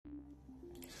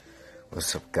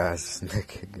What's up, guys? It's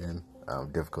Nick again.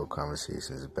 Difficult Conversations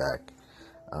is back.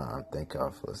 Thank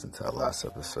y'all for listening to our last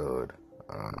episode.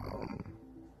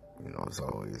 As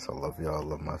always, I love y'all. I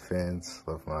love my fans.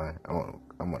 I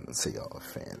want to say y'all are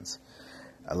fans.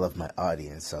 I love my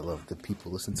audience. I love the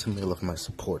people listening to me. I love my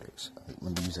supporters.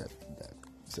 Let me use that.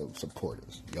 So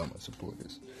supporters. Y'all my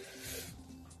supporters.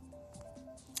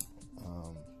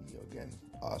 Again,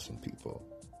 awesome people.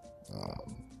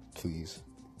 Please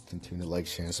continue to like,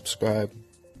 share, and subscribe.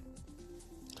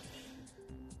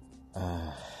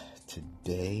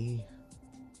 Today,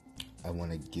 I have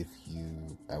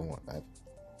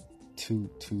two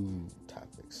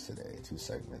topics today, two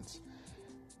segments.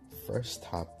 First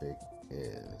topic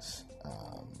is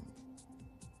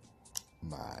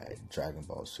my Dragon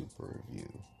Ball Super review,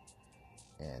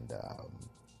 and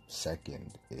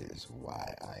second is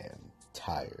why I am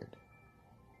tired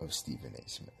of Stephen A.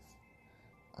 Smith.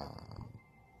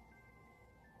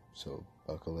 So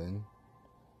buckle in,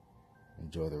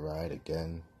 enjoy the ride.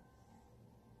 Again,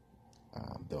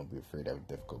 don't be afraid to have a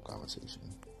difficult conversation.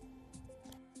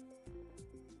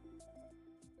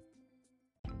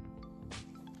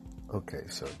 Okay,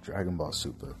 so Dragon Ball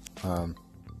Super.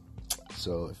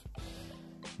 So if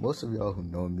most of y'all who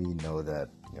know me know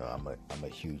that I'm a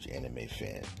huge anime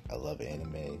fan. I love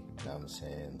anime. You know what I'm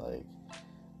saying? Like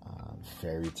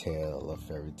Fairy Tail. I love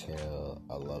Fairy Tail.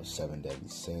 I love Seven Deadly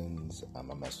Sins. I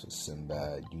mess with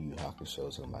Sinbad. Yu Yu Hakusho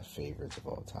is one of my favorites of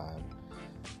all time.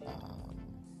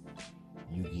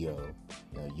 Yu-Gi-Oh!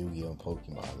 Yu-Gi-Oh! And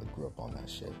Pokemon. I grew up on that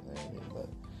shit. You know what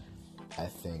I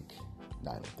mean?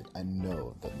 But I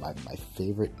know that my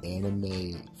favorite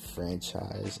anime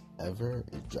franchise ever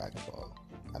is Dragon Ball.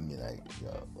 I mean, I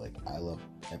love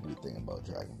everything about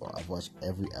Dragon Ball. I've watched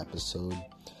every episode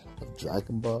of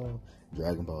Dragon Ball,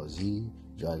 Dragon Ball Z,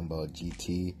 Dragon Ball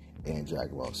GT, and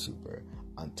Dragon Ball Super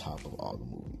on top of all the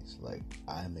movies. Like,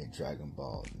 I'm a Dragon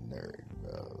Ball nerd,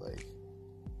 bro.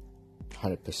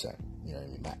 100%. You know what I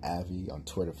mean? My Avi on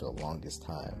Twitter for the longest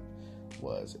time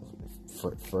was,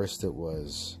 first it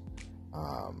was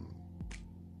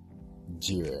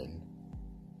Jiren,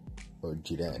 or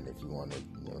Jiren if you want to,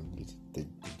 the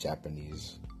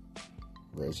Japanese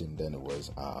version. Then it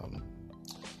was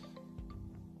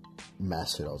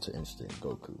Master Ultra Instinct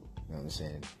Goku. You know what I'm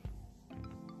saying?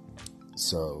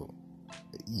 So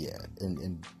yeah,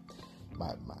 and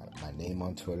my name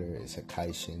on Twitter is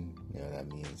Hakaishin. You know that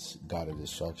means God of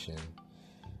Destruction.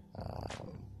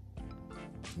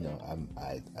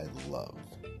 I love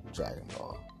Dragon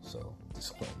Ball. So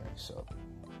disclaimer. So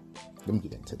let me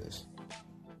get into this.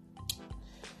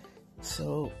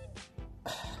 So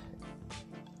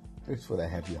it's with a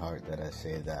heavy heart that I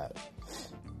say that.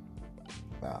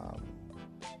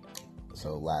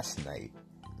 So last night,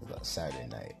 Saturday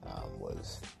night,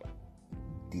 was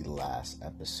the last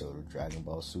episode of Dragon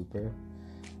Ball Super,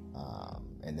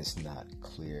 and it's not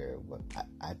clear what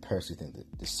I personally think that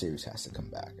the series has to come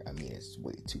back. I mean, it's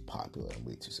way too popular and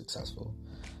way too successful,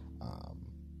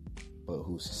 but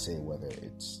who's to say whether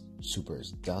it's Super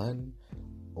is done,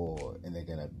 and they're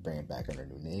gonna bring it back under a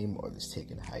new name, or just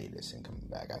taking hiatus and coming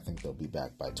back. I think they'll be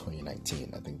back by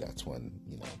 2019. I think that's when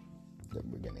that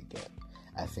we're gonna get.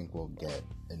 I think we'll get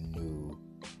a new.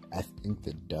 I think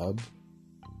the dub.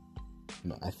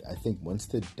 No, I think once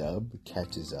the dub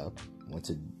catches up, once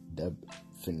the dub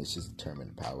finishes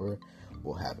Determined Power,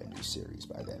 we'll have a new series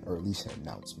by then, or at least an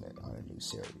announcement on a new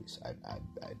series. I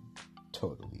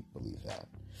totally believe that.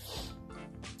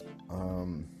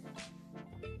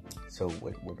 So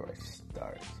where do I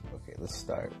start? Okay, let's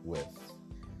start with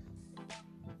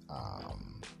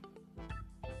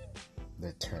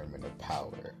the Determined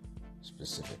Power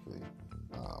specifically.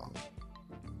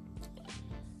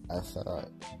 I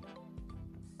thought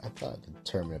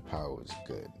Determined Power was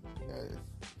good.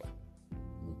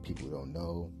 People who don't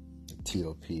know,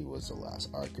 TOP was the last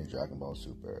arc in Dragon Ball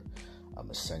Super.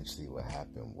 Essentially what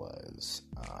happened was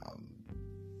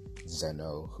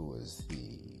Zeno, who was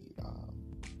the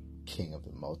king of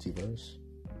the multiverse,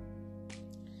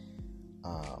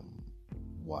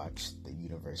 watched the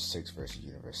Universe 6 versus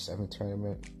Universe 7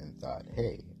 tournament and thought,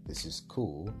 hey, this is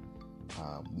cool.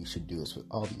 We should do this with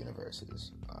all the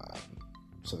universes.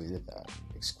 So they did that,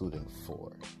 excluding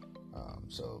 4.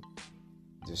 So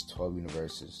there's 12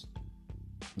 universes.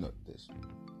 No, there's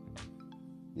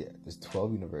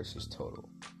 12 universes total,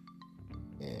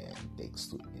 and he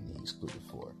excluded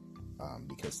 4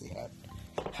 because they had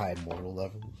high mortal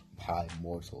levels.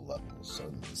 So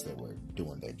it means they were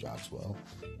doing their jobs well.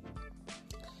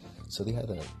 So they had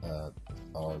an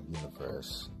all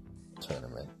universe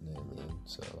tournament. You know what I mean?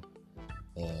 So,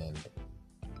 and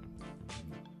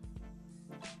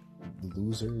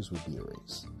losers would be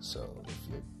erased. So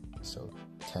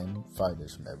 10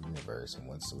 fighters from every universe, and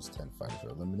once those 10 fighters are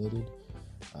eliminated,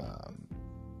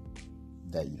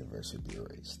 that universe would be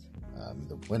erased.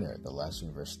 The winner, the last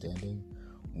universe standing,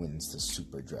 wins the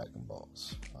Super Dragon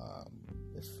Balls.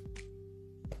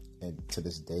 And to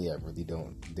this day, I really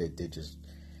don't. They're just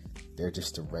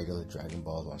the regular Dragon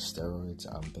Balls on steroids.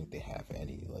 I don't think they have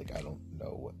any. Like, I don't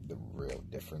know what the real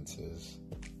difference is,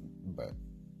 but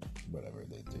whatever.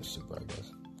 They're super, I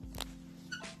guess.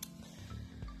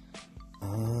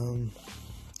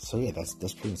 So yeah, that's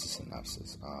pretty much the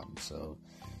synopsis. So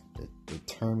the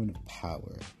Tournament of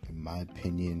Power, in my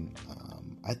opinion,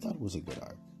 I thought it was a good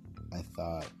arc.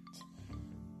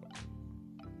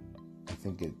 I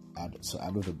think it out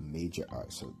of the major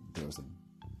arcs,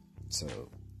 so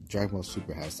Dragon Ball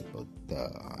Super has the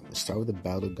start with the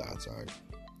Battle of Gods arc,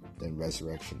 then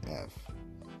Resurrection F,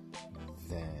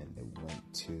 then it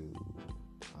went to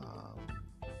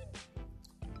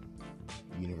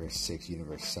Universe 6,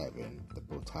 Universe 7, the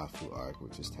Botafu arc,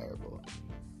 which is terrible,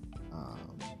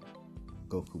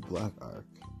 Goku Black arc,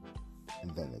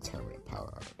 and then the Tournament of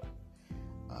Power arc.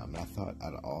 And I thought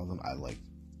out of all of them, I liked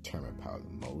Tournament of Power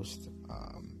the most,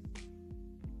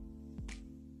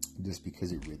 just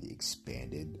because it really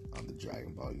expanded on the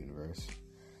Dragon Ball universe.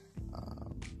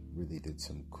 Really did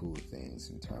some cool things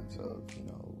in terms of,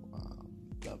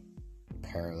 the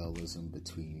parallelism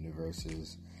between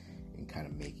universes, and kind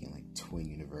of making like twin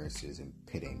universes and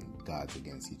pitting gods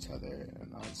against each other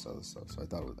and all this other stuff. So I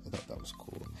thought that was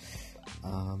cool.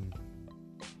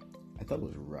 I thought it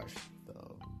was rushed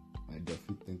though. I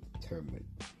definitely think the Tournament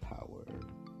Power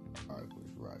arc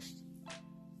was rushed.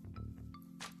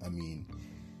 I mean,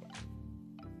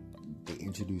 they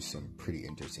introduced some pretty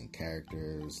interesting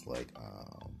characters like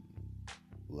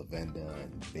Lavenda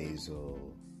and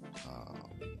Basil,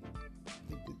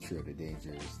 the Trio of the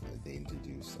Dangers. They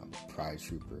introduced some Pride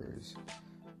Troopers,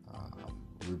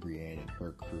 Rubrianne and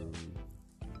her crew.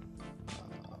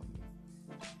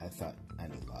 I thought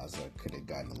Annie Laza could have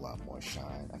gotten a lot more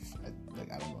shine. I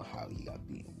don't know how he got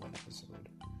beat in one episode.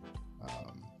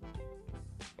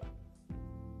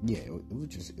 Yeah, it was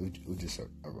just a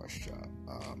rush job.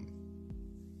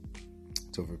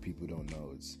 So for people who don't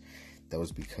know, that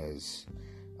was because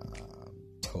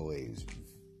Toei's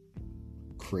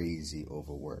crazy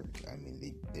overworked. I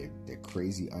mean, they're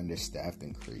crazy understaffed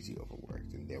and crazy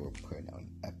overworked, and they were putting out an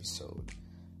episode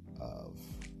of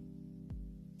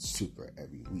Super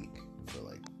every week for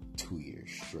like 2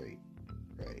 years straight,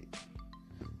 right?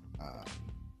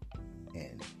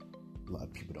 And a lot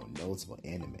of people don't know it's about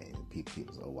anime. And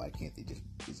people say, "Oh, why can't they just?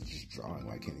 Is it just drawing?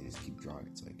 Why can't they just keep drawing?"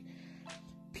 It's like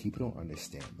people don't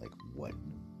understand like what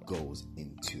goes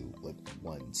into like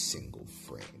one single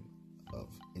frame of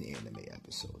an anime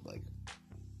episode. Like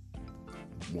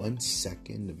 1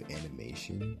 second of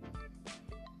animation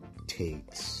can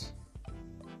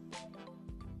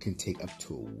take up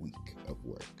to a week of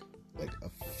work, like a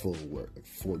full work, like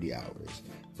 40 hours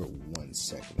for 1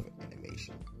 second of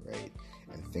animation, right?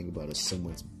 And think about if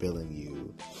someone's billing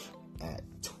you at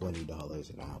 $20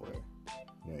 an hour.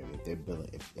 You know what I mean? If they're billing,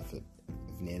 if an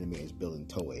anime is billing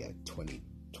Toei at $20,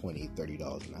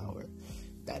 $30 an hour,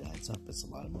 that adds up. It's a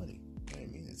lot of money. You know what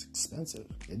I mean? It's expensive.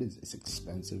 It is. It's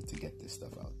expensive to get this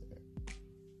stuff out there.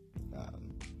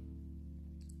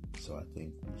 So I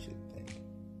think we should thank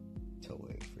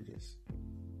Toei for just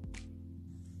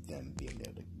them being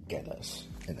able to get us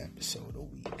an episode a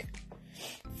week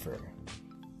for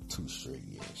 2 straight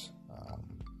years.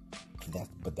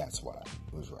 But that's why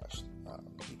it was rushed,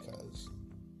 because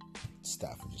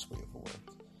staff were just way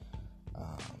overworked.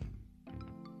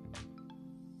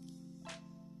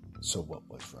 So what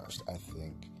was rushed? I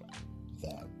think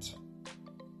that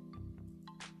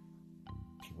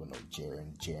people know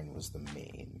Jiren. Jiren was the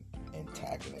main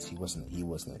antagonist. He wasn't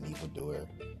an evildoer.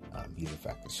 He's in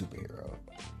fact a superhero.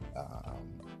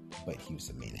 But he was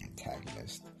the main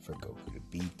antagonist for Goku to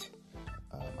beat.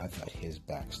 I thought his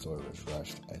backstory was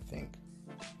rushed. I think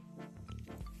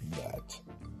that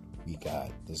we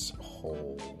got this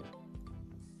whole,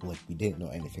 like, we didn't know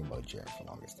anything about Jiren for the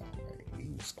longest time, right? He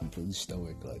was completely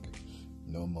stoic, like,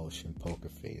 no emotion, poker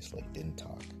face, like, didn't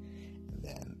talk. And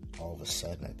then all of a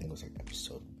sudden, I think it was like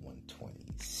episode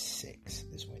 126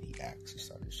 is when he actually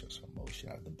started to show some emotion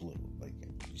out of the blue. Like,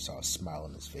 you saw a smile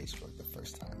on his face for like the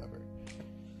first time ever.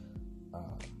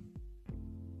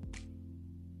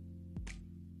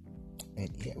 And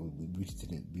yeah, we just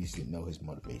didn't know his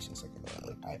motivations.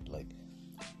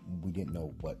 We didn't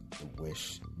know what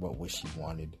wish he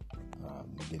wanted.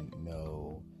 We didn't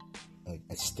know. Like,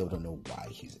 I still don't know why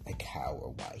he's like how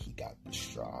or why he got this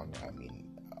strong. I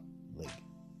mean, like,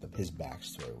 his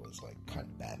backstory was like kind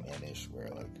of Batman-ish, where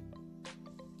like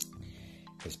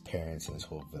his parents and his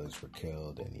whole village were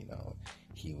killed, and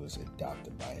he was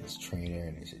adopted by his trainer,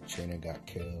 and his trainer got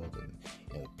killed, and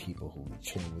people who he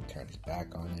trained with turned his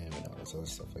back on him, and all this other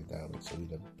stuff like that. Like, so he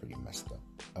had a pretty messed up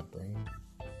upbringing.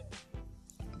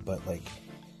 But like,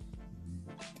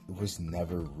 it was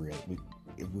never real.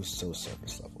 It was so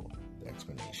surface level, the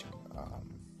explanation.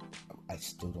 I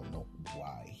still don't know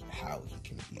how he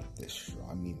can be this strong.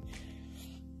 I mean,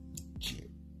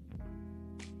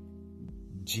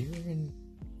 Jiren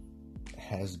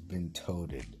has been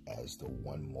touted as the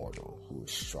one mortal who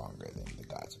is stronger than the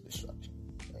gods of destruction,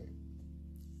 right?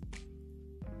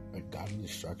 A god of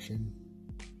destruction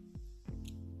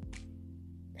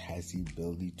has the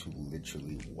ability to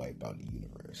literally wipe out the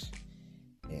universe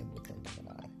in the blink of an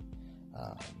eye.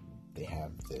 They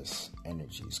have this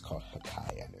energy, it's called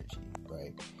Hakai energy,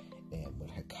 right? And what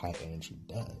Hakai energy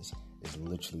does is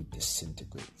literally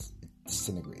disintegrates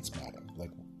matter.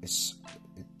 Like,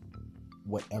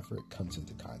 whatever it comes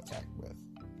into contact with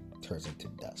turns into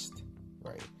dust,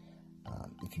 right?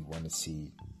 If you want to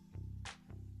see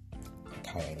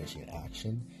Hakai energy in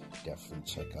action, definitely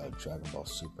check out Dragon Ball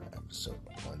Super episode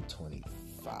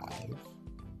 125,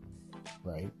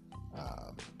 right?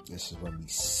 This is when we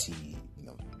see,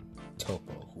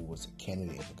 Toppo, who was a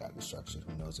candidate for God Destruction,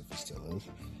 who knows if he still is,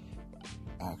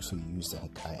 actually used the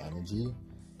Hakai energy,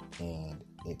 and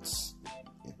it's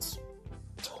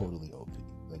totally OP.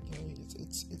 Like,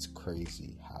 it's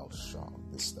crazy how strong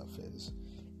this stuff is,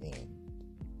 and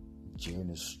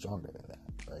Jiren is stronger than that,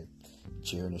 right?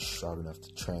 Jiren is strong enough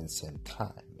to transcend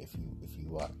time. If you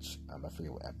watch, I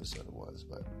forget what episode it was,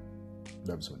 but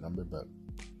the episode number, but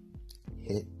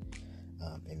Hit,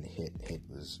 and Hit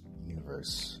was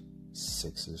Universe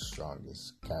 6's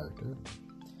strongest character,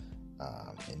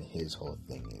 and his whole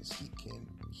thing is he can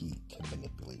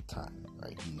manipulate time,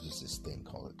 right? He uses this thing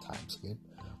called a time skip,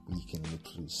 where you can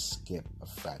literally skip a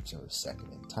fraction of a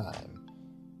second in time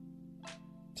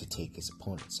to take his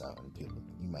opponents out. And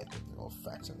you might think, oh,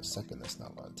 fraction of a second, that's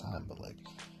not a lot of time, but like,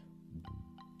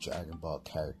 Dragon Ball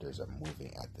characters are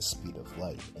moving at the speed of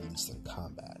light, at least in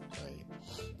combat, right?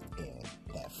 And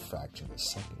that fraction of a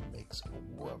second makes a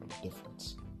world of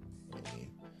difference. You know what I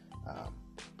mean?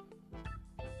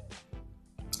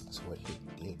 So what he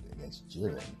did against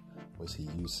Jiren was he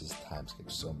used his time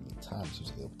skip so many times, he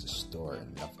was able to store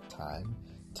enough time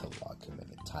to lock him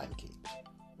in a time cage.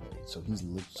 Right? So Jiren's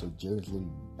literally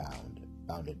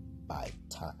bounded by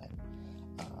time,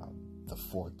 the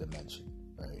fourth dimension,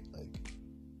 right? Like,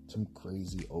 some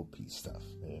crazy OP stuff,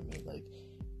 you know what I mean? Like,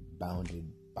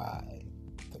 bounded by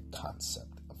the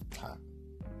concept of time.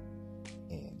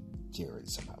 And Jiren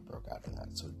somehow broke out of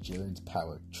that. So Jiren's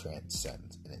power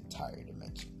transcends an entire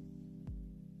dimension,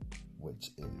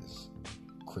 which is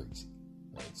crazy,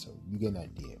 right? So you get an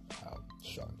idea of how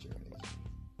strong Jiren is.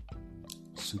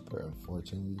 Super,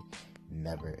 unfortunately,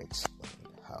 never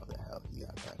explained how the hell he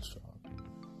got that strong.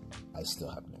 I still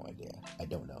have no idea. I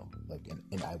don't know. Like,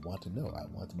 and I want to know.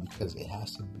 Because it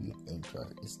has to be an intro.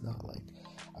 It's not like,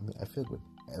 I mean, I feel like with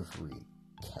every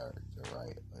character,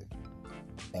 right? Like,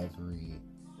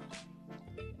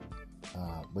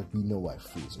 like, we know why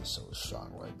Frieza is so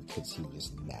strong, right? Because he was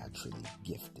just naturally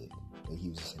gifted. Like, he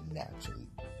was just a naturally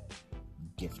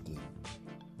gifted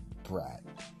brat,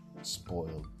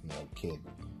 spoiled, kid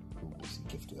who was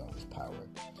gifted all his power.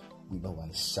 We know why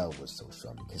Cell was so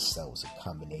strong, because Cell was a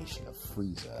combination of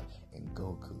Frieza and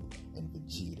Goku and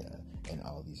Vegeta and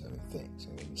all these other things.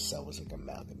 I mean, Cell was like an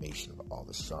amalgamation of all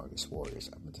the strongest warriors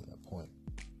up until that point.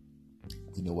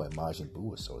 We know why Majin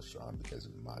Buu was so strong, because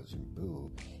Majin Buu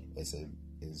is a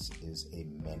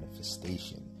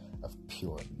manifestation of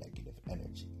pure negative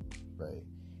energy, right?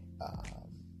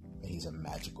 He's a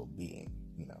magical being,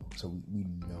 so we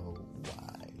know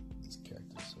why these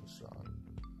characters are so strong.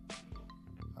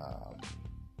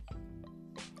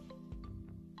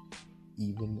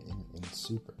 Even in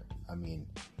Super, I mean,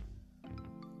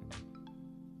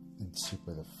 in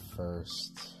Super, the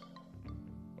first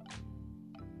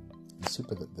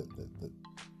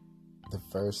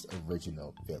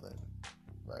original villain,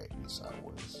 right, we saw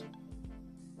was,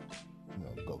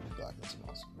 Goku Black and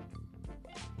Awesome.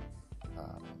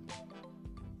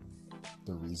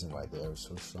 The reason why they were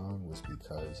so strong was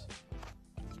because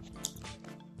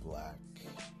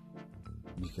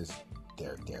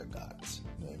they're gods.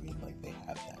 You know what I mean? Like, they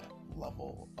have that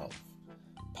level of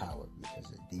power because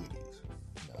they're deities.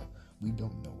 We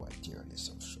don't know why Jiren is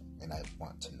so strong, and I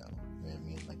want to know. You know what I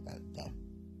mean? Like, that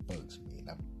bugs me, and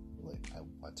I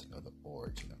want to know the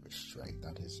origin of his strength,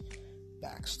 not his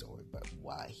backstory, but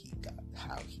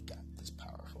how he got this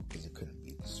powerful, because it couldn't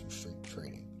be this straight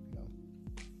training,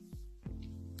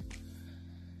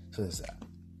 So there's that.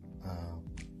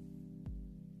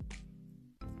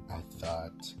 I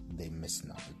thought they missed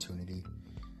an opportunity.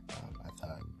 I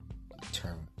thought the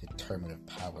term determinative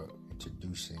power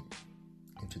introducing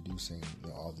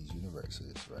all these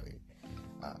universes, right?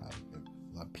 A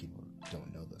lot of people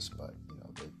don't know this, but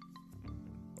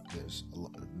there's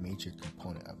a major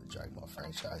component of the Dragon Ball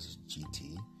franchise is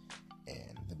GT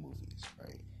and the movies,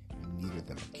 right? Neither of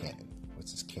them are canon.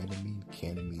 What's this canon mean?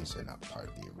 Canon means they're not part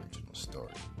of the original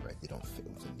story, right? They don't fit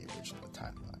within the original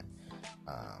timeline.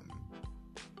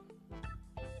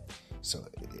 So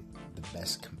the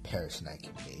best comparison I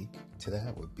can make to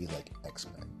that would be like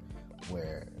X-Men,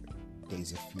 where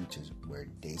Days of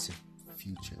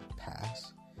Future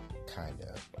Past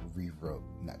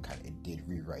did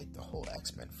rewrite the whole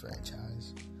X-Men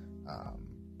franchise.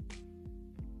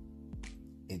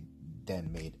 It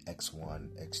then made X1,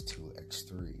 X2,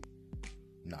 X3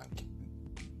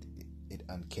 it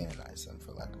uncanonized them,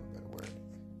 for lack of a better word,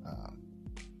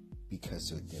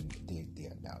 because they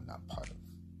are now not part of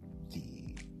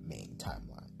the main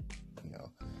timeline,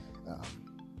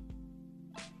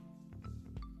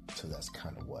 so that's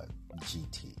kind of what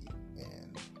GT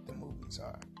and the movies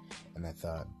are. And I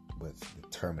thought with the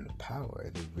Determinative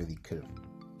Power, they really could have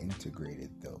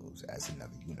integrated those as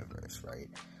another universe, right?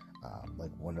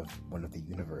 Like one of the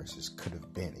universes could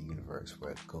have been a universe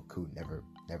where Goku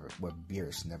where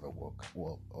Beerus never woke,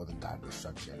 or the God of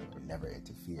Destruction never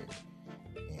interfered,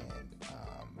 and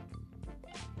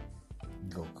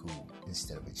Goku,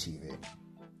 instead of achieving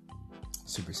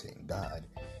Super Saiyan God,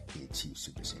 he achieved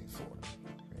Super Saiyan 4. You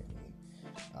know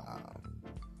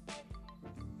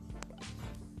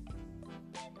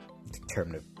what I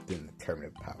mean?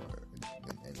 Determinative power,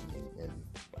 and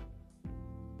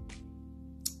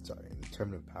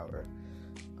determinative power,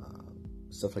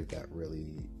 stuff like that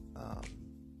really,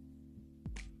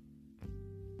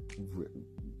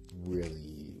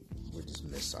 really were just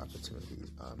missed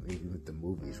opportunities. Even with the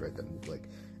movies, right? Like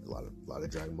a lot of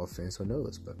Dragon Ball fans don't know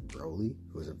this, but Broly,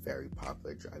 who is a very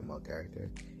popular Dragon Ball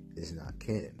character, is not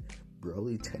canon.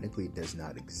 Broly technically does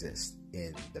not exist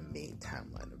in the main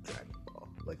timeline of Dragon Ball.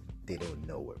 Like, they don't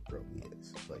know what Broly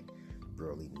is. Like,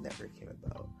 Broly never came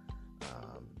about.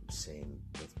 Same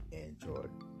with Android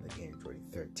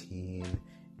 13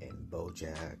 and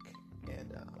BoJack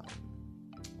and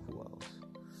who else?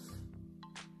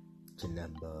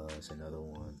 Janemba is another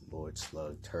one. Lord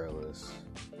Slug, Turles.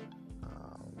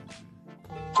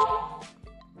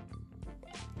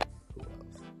 Who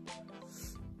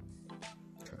else?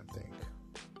 I'm trying to think.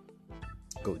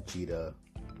 Gogeta.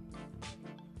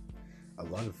 A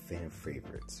lot of fan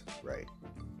favorites, right,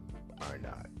 are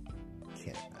not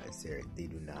canonized. They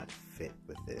do not fit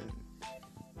within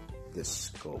the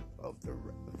scope of the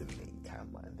main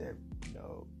timeline. They're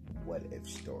what if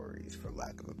stories, for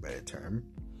lack of a better term.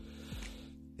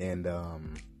 And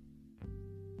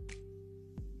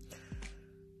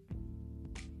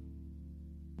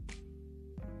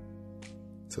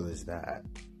so there's that.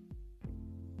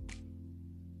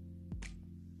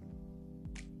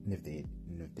 And if they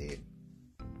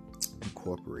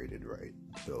incorporated, right,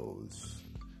 those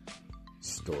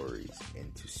stories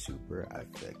into Super, I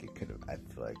feel like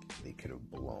they could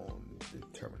have blown the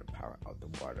Determinative Power out the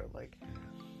water. Like,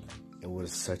 it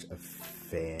was such a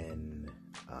fan,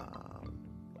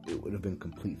 it would have been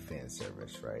complete fan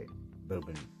service, right? But it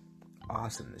would have been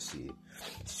awesome to see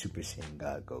Super Saiyan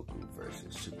God Goku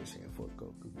versus Super Saiyan 4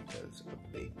 Goku, because a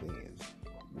big thing is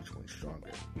which one's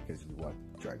stronger. Because if you watch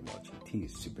Dragon Ball GT,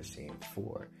 Super Saiyan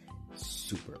 4 is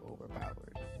super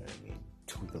overpowered, you know what I mean?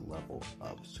 To the level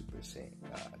of Super Saiyan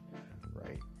God,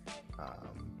 right?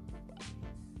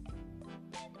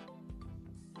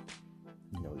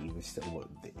 Even still,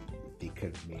 they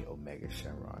could have made Omega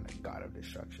Shenron a God of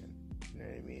Destruction, you know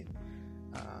what I mean?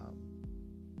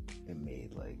 It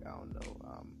made, like, I don't know,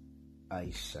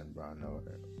 Ice Shenron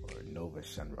or Nova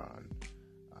Shenron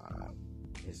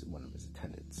is one of his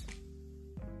attendants.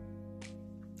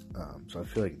 So I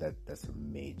feel like that's a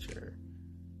major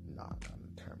knock on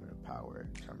Determinative Power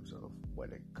in terms of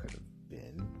what it could have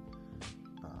been.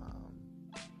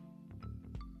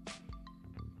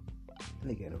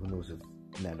 And again, who knows if,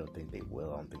 and I don't think they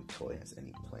will. I don't think Toei has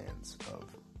any plans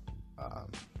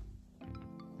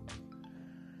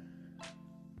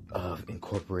of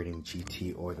incorporating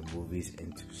GT or the movies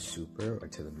into Super or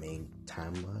to the main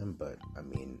timeline, but I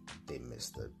mean, they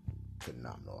missed a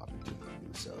phenomenal opportunity to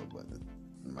do so. But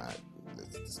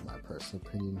this is my personal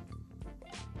opinion.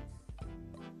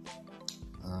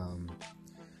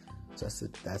 So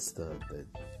that's the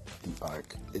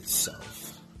arc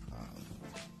itself.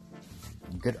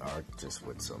 Good arc, just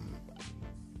with some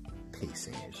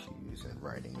pacing issues and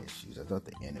writing issues. I thought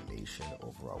the animation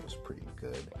overall was pretty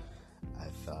good. I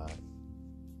thought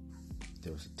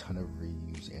there was a ton of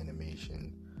reuse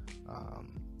animation,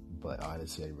 but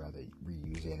honestly, I'd rather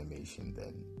reuse animation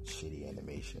than shitty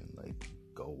animation. Like,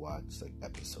 go watch like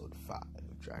episode 5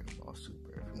 of Dragon Ball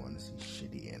Super if you want to see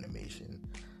shitty animation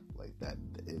like that.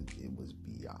 It was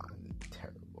beyond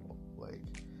terrible.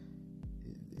 Like,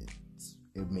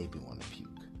 it made me want to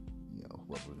puke. You know,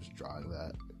 whoever was drawing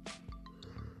that,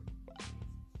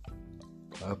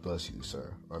 God bless you,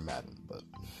 sir or madam, but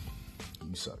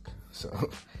you suck. So,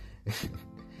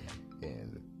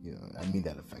 and you know, I mean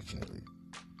that affectionately.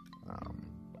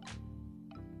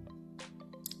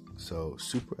 So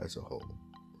Super as a whole,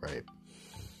 right?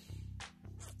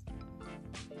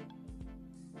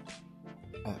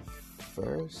 At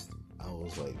first, I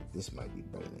was like, this might be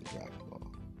better than Dragon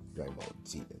Ball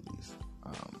Z at least.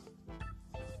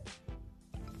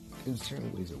 In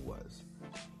certain ways, it was,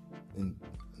 and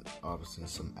obviously in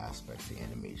some aspects, the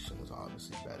animation was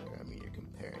obviously better. I mean, you're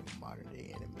comparing modern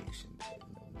day animation to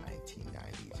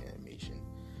 1990s animation,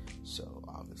 so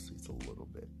obviously it's a little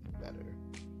bit better,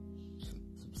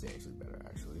 substantially better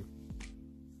actually.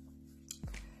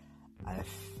 I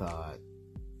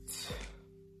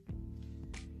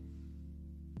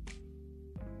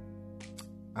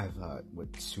thought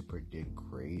what Super did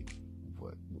great.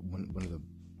 One of the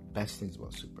best things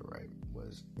about Super, right,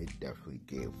 was it definitely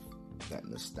gave that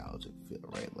nostalgic feel,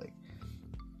 right? Like,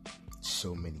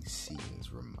 so many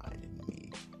scenes reminded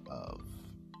me of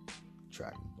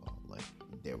Dragon Ball. Like,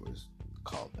 there was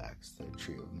callbacks to the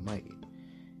Tree of Might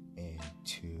and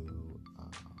to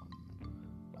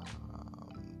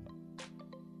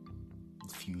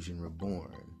Fusion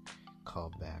Reborn,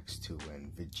 callbacks to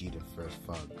when Vegeta first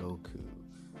fought Goku,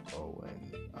 or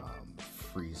when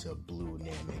Frieza blew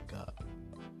Namek up.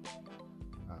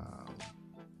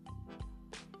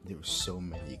 There were so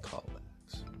many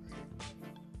callbacks, right?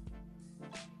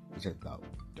 Which I thought was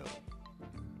dope.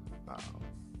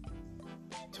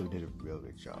 So we did a real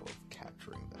good job of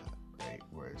capturing that, right?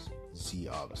 Whereas Z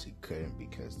obviously couldn't,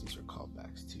 because these were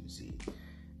callbacks to Z.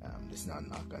 It's not a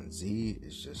knock on Z,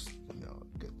 it's just, you know, a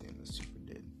good thing that Super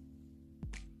did.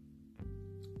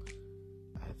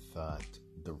 I thought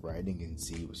the writing in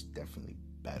Z was definitely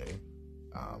better,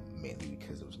 mainly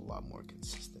because it was a lot more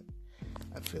consistent.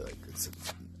 I feel like it's a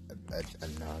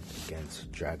nod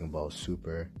against Dragon Ball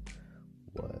Super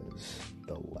was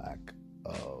the lack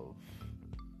of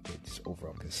its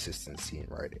overall consistency in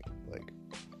writing. Like,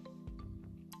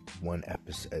 one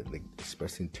episode, like,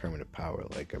 especially in Tournament of Power,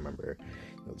 like, I remember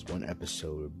there was one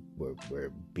episode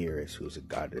where Beerus, who's a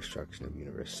god of destruction of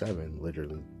Universe 7,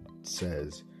 literally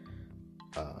says,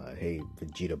 hey,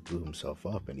 Vegeta blew himself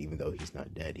up, and even though he's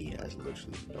not dead, he has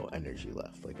literally no energy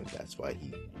left. Like, and that's why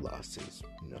he lost his,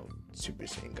 you know, Super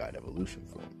Saiyan God Evolution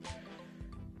form.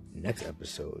 Next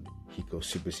episode, he goes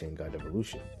Super Saiyan God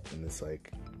Evolution, and it's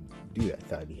like, dude, I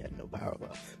thought he had no power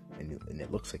left, and it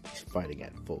looks like he's fighting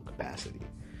at full capacity.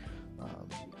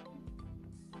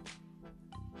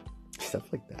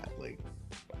 Stuff like that, like,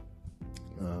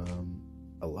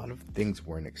 a lot of things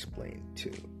weren't explained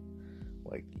too.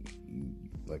 Like,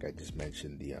 like I just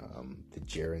mentioned, the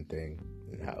Jiren thing,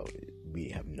 and how we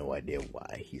have no idea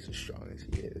why he's as strong as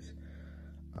he is.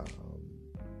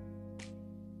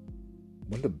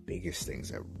 One of the biggest things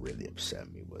that really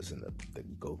upset me was in the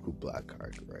Goku Black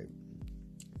arc, right?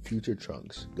 Future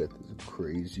Trunks got this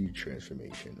crazy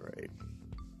transformation, right?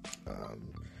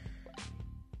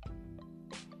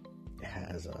 It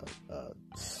has a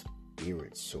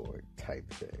spirit sword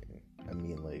type thing. I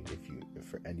mean, like, if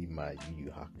for any of my Yu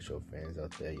Yu Hakusho fans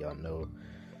out there, y'all know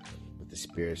what the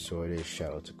spirit sword is.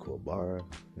 Shout out to Kuwabara,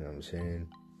 you know what I'm saying?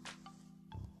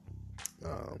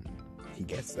 He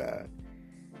gets that.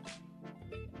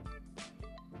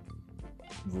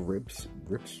 Rips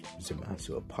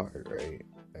Zamasu apart, right?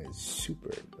 And it's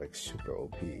super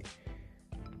OP.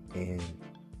 And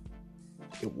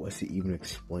it wasn't even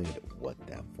explained what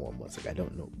that form was. Like, I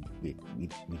don't know. We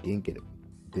didn't get it.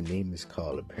 The name is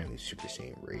called apparently Super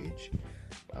Saiyan Rage.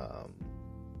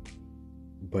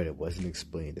 But it wasn't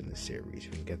explained in the series.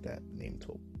 We didn't get that name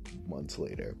till months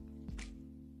later.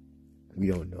 We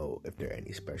don't know if there are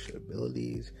any special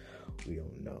abilities. We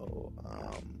don't know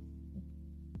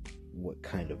we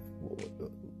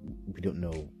don't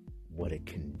know what it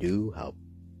can do, how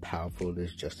powerful it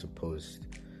is, just opposed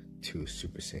to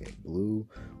Super Saiyan Blue.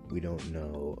 We don't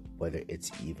know whether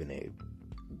it's even a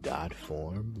god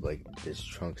form. Like, does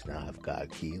Trunks now have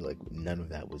God Ki? Like, none of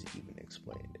that was even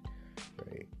explained,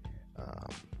 right?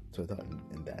 So I thought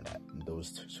in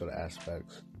those sort of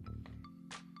aspects,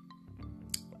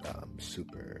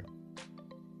 Super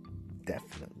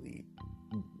definitely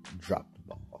dropped the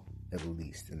ball, at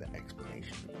least in the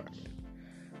explanation department.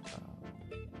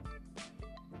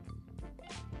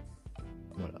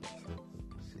 What else?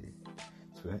 Let's see.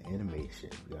 So we got animation,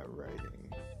 we got writing.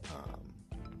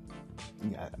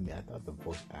 I thought the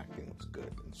voice acting was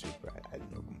good in Super. I had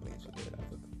no complaints with it. I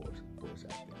thought the voice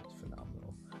acting was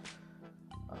phenomenal.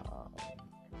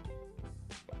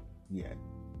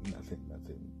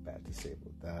 Nothing bad to say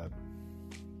about that.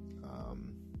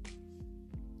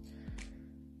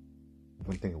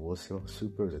 One thing I will say about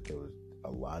Super is that there was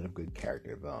a lot of good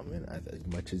character development. As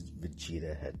much as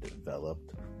Vegeta had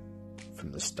developed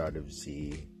from the start of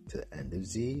Z to the end of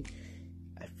Z,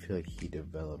 I feel like he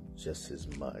developed just as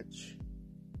much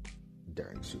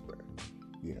during Super,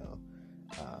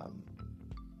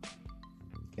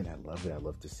 and I love it. I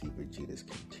love to see Vegeta's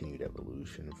continued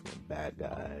evolution from a bad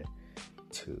guy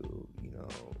to,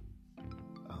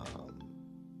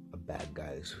 a bad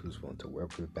guy who's willing to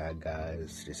work with bad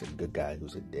guys, just a good guy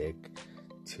who's a dick,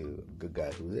 to a good guy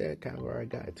who's kind of a right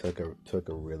guy, to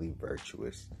a really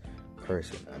virtuous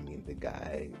person. I mean, the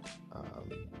guy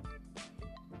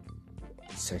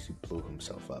essentially blew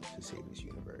himself up to save his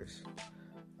universe.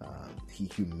 He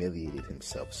humiliated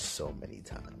himself so many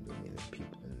times. I mean,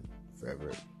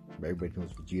 forever, everybody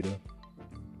knows Vegeta.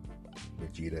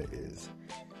 Vegeta is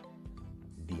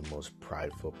the most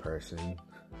prideful person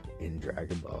in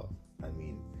Dragon Ball. I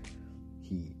mean,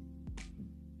 he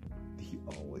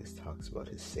always talks about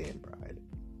his Saiyan pride,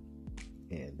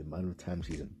 and the amount of times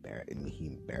he's embarrassed. I mean, he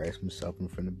embarrassed himself in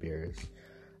front of Beerus.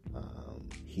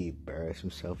 He embarrassed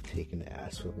himself taking the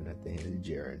ass whooping at the hand of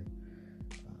Jiren.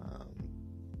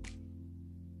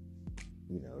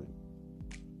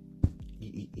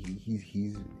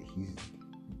 He's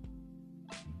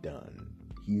done.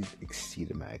 He's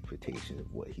exceeded my expectations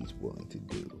of what he's willing to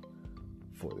do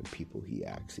for the people he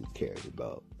actually cares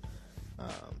about.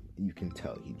 You can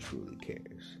tell he truly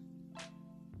cares.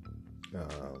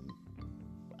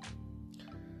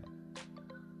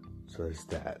 So there's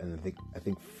that, and I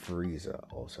think Frieza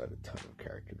also had a ton of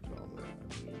character development. I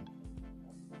mean,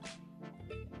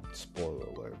 spoiler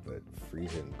alert, but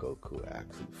Frieza and Goku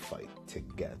actually fight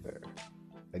together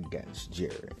against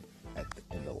Jiren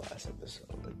in the last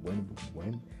episode. Like, when,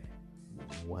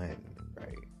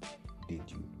 right,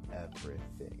 did you ever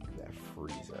think that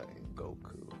Frieza and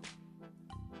Goku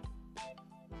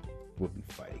would be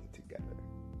fighting together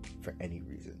for any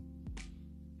reason?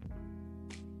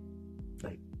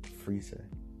 Like, Frieza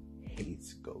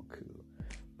hates Goku,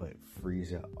 but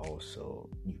Frieza also,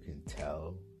 you can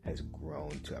tell, has grown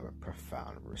to have a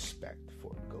profound respect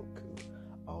for Goku.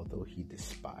 Although he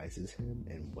despises him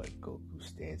and what Goku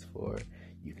stands for,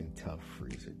 you can tell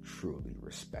Frieza truly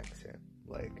respects him.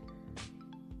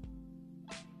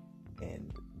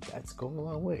 And that's going a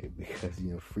long way, because,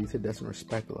 Frieza doesn't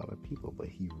respect a lot of people, but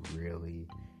he really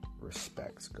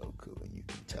respects Goku, and you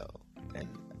can tell. And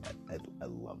I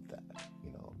love that.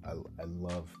 I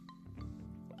love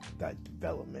that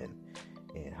development,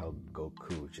 and how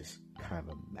Goku is just kind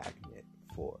of a magnet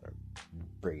for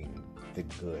bringing the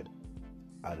good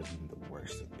out of even the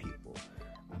worst of people.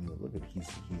 I mean, look at he's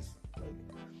like,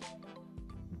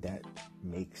 that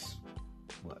makes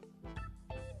what,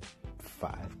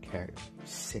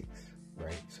 6,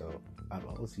 right? So out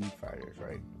of all Z fighters,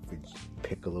 right?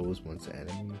 Piccolo was once an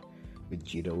enemy.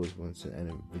 Vegeta was once an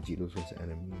enemy.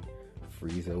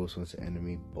 Frieza was once an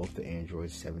enemy. Both the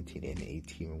androids 17 and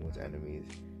 18 were once enemies.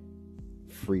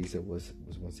 Frieza was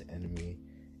once an enemy,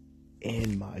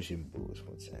 and Majin Buu was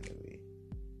once an enemy,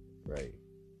 right?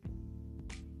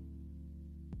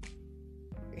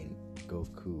 And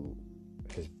Goku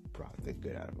has brought the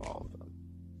good out of all of them.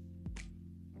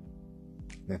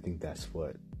 And I think that's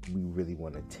what we really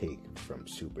want to take from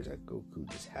Super, is that Goku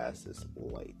just has this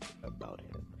light about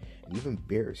him. And even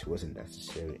Beerus, who wasn't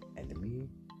necessarily an enemy,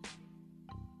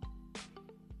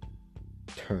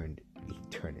 turned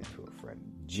into a friend.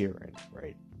 Jiren,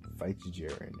 right? Fights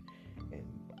Jiren, and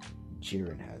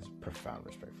Jiren has profound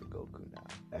respect for Goku now.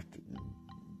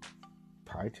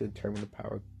 Prior to the Tournament of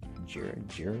Power, Jiren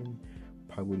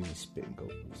probably wouldn't even spit in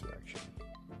Goku's direction.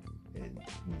 And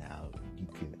now you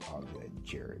can argue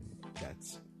that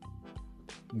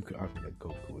you could argue that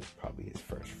Goku is probably his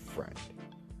first friend,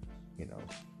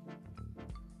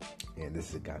 And this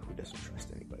is a guy who doesn't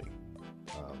trust anybody.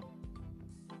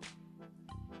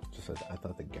 So I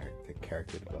thought the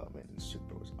character development in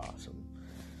Super was awesome.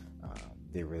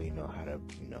 They really know how to,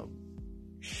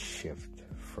 shift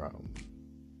from.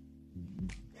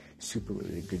 Super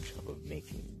really did a good job of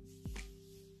making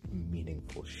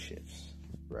meaningful shifts,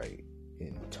 right,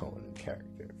 in tone and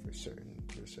character for certain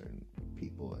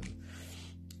people, and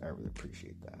I really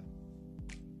appreciate that.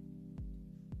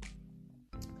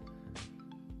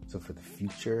 So for the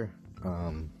future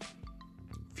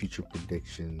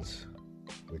predictions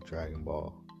with Dragon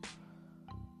Ball,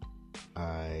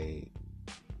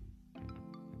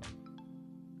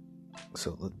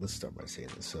 let's start by saying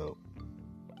this. So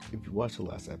if you watch the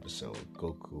last episode,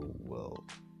 Goku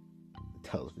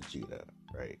tells Vegeta,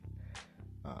 right?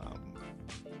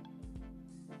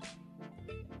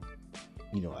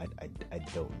 I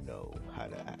don't know how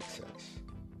to access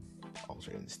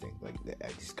Ultra Instinct. Like,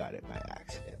 I just got it by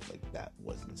accident. Like, that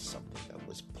wasn't something that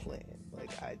was planned.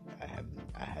 Like, I had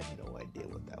no idea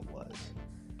what that was,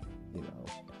 you know.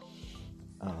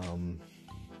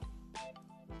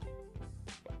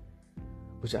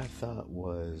 Which I thought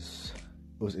was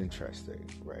interesting,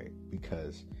 right?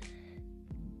 Because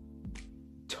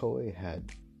Toei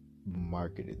had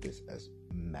marketed this as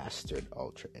mastered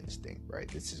Ultra Instinct, right?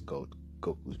 This is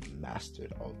Goku's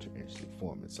mastered Ultra Instinct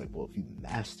form. It's like, well, if you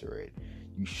master it,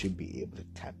 you should be able to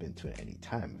tap into it any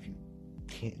time. If you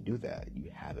can't do that,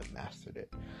 you haven't mastered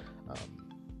it.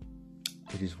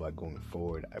 Which is why going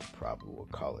forward, I probably will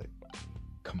call it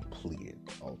completed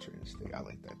Ultra Instinct. I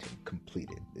like that term,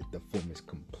 completed. The form is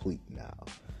complete now,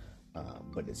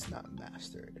 but it's not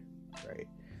mastered, right?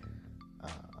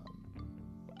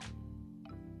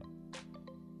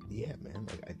 Yeah, man.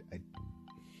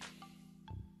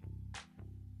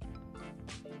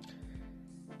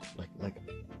 Like like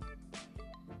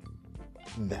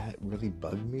that really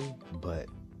bugged me, but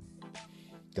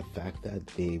the fact that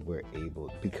they were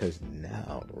able, because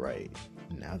now, right,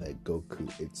 now that Goku,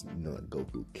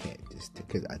 Goku can't just,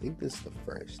 because I think this is the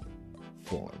first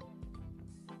form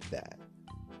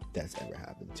that's ever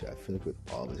happened to. I feel like with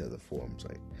all these other forms,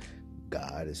 like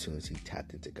God, as soon as he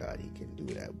tapped into God, he can do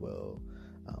that well.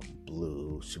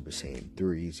 Blue, Super Saiyan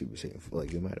 3, Super Saiyan 4,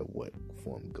 like no matter what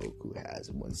form Goku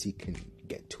has, once he can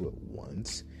get to it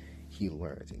once, he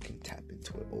learns and can tap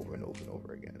into it over and over and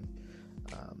over again.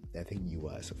 I think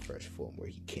UI is the first form where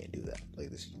he can't do that. Like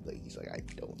this, like he's like, I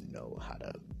don't know how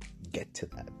to get to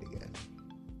that again.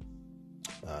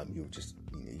 You were just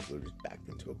backed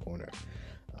into a corner.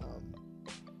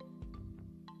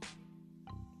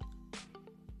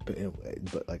 But anyway,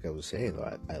 but like I was saying,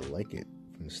 though, I like it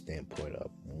from the standpoint of,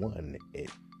 one,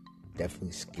 it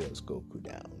definitely scales Goku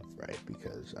down, right?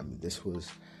 Because I mean, this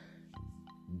was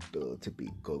built to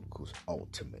be Goku's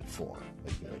ultimate form.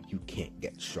 Like, you can't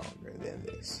get stronger than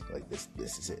this. Like this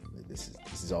is it. Like, this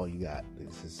is all you got.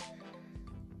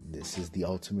 This is the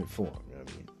ultimate form. You know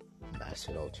what I mean?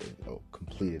 Mastered Ultra,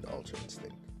 completed Ultra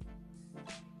Instinct.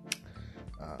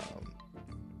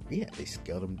 Yeah, they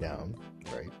scaled him down,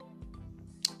 right?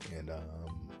 And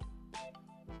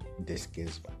this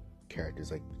gives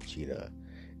characters like Vegeta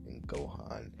and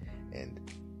Gohan, and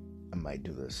I might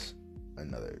do this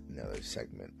another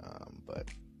segment, but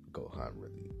Gohan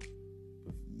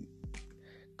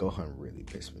really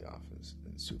pissed me off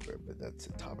in Super, but that's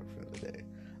a topic for another day.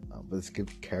 But let's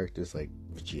give characters like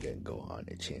Vegeta and Gohan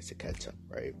a chance to catch up,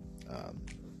 right?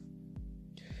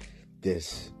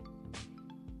 This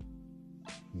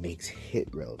makes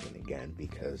Hit relevant again,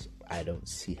 because I don't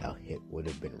see how Hit would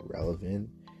have been relevant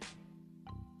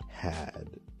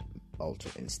had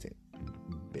Ultra Instinct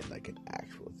been like an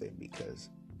actual thing, because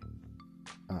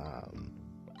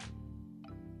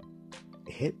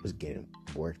Hit was getting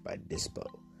worked by Dispo.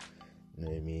 You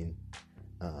know what I mean?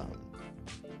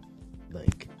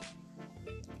 Like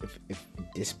if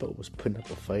Dispo was putting up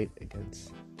a fight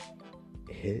against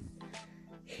Hit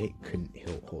couldn't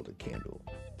hold a candle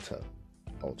to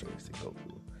Ultra Instinct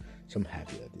Goku. So I'm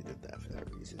happy that they did that for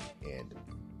that reason. And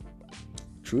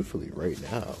truthfully, right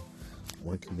now,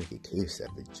 one can make a case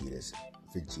that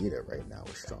Vegeta right now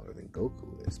is stronger than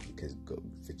Goku is, because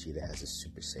Vegeta has a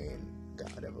Super Saiyan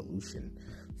God Evolution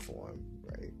form,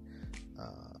 right?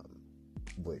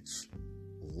 Which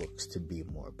looks to be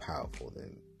more powerful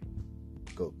than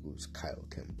Goku's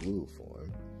Kaioken Blue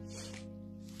form.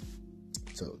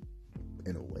 So,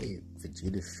 in a way,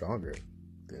 Vegeta's stronger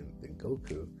than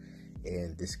Goku,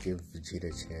 and this gives Vegeta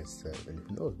a chance to, and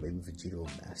who knows, maybe Vegeta will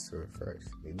master it first.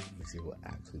 Maybe Vegeta will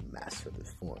actually master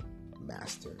this form,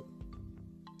 master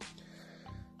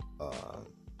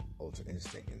Ultra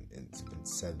Instinct, and it's been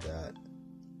said that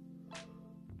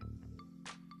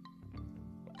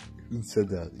in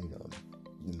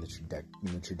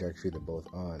the trajectory they're both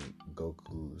on,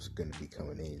 Goku's gonna become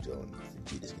an angel and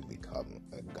Vegeta's gonna become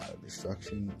a god of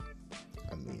destruction.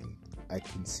 I mean, I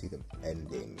can see them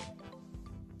ending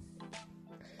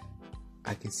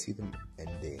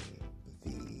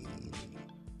the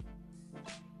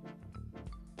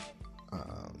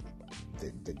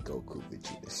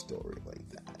story like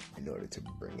that in order to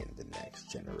bring in the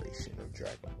next generation of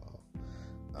Dragon Ball.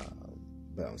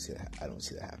 But I don't see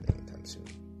that happening anytime soon.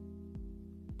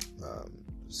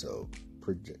 So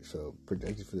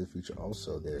projected for the future.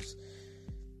 Also, there's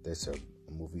a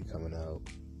movie coming out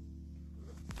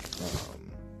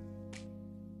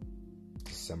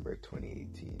December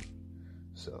 2018.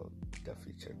 So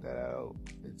definitely check that out.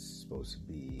 It's supposed to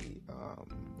be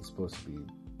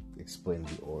explaining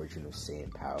the origin of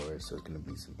Saiyan power. So it's gonna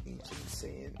be some ancient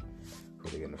Saiyan who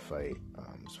they're gonna fight.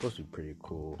 It's supposed to be pretty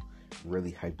cool.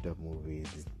 Really hyped up movie.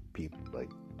 These people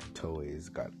like Toei's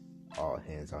got all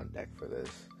hands on deck for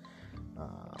this.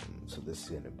 So this is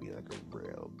gonna be like a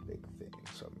real big thing.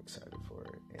 So I'm excited for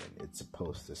it, and it's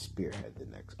supposed to spearhead the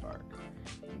next arc.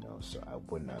 So I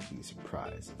would not be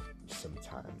surprised if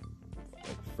sometime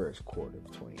like first quarter of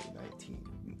 2019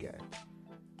 we get,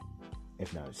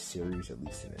 if not a series, at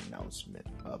least an announcement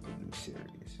of a new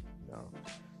series.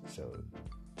 So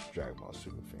Dragon Ball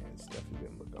Super fans definitely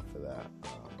gonna look up for that.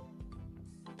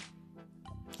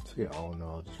 So yeah, all in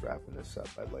all, just wrapping this up,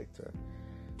 I'd like to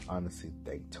honestly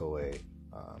thank Toei.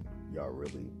 Y'all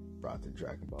really brought the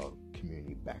Dragon Ball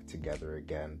community back together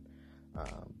again.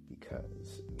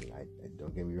 Because I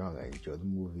don't get me wrong, I enjoy the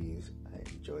movies, I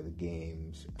enjoy the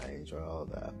games, I enjoy all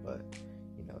that, but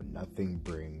nothing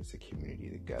brings the community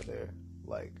together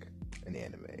like an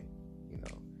anime.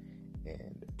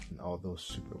 And although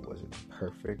Super wasn't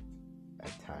perfect,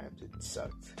 at times it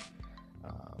sucked.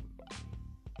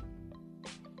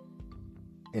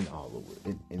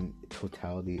 In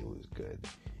totality, it was good,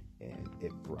 and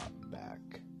it brought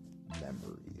back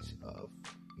memories of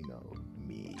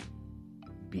me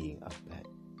being up at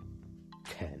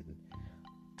 10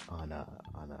 on a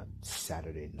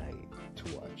Saturday night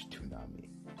to watch Toonami.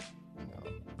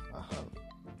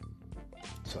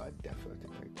 So I definitely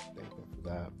thank them for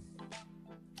that,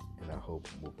 and I hope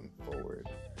moving forward,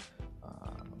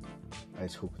 I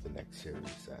just hope with the next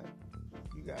series that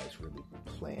you guys really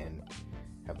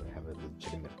have a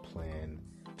legitimate plan,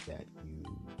 that you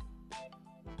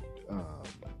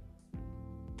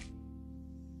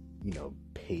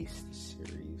pace the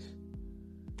series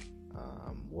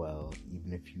well,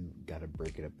 even if you gotta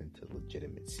break it up into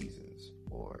legitimate seasons,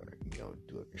 or do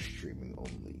like a streaming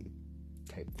only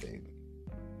type thing,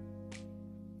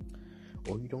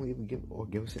 or you don't even give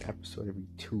us an episode every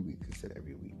 2 weeks instead of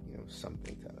every week,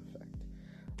 something to that effect.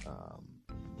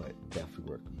 But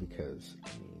definitely work, because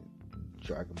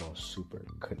Dragon Ball Super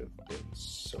could have been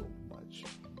so much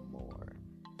more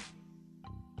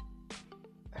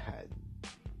had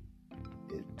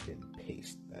it been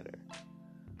paced better,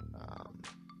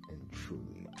 and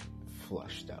truly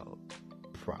flushed out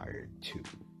prior to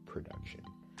production.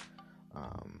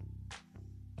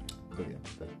 But yeah,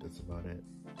 that's about it.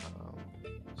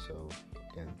 So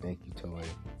again, thank you, Toei.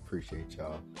 Appreciate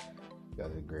y'all. You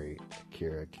guys are great.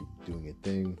 Akira, keep doing your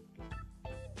thing.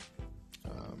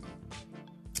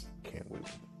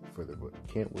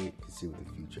 Can't wait to see what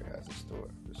the future has in store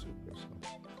for Super. So,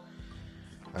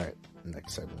 all right,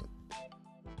 next segment.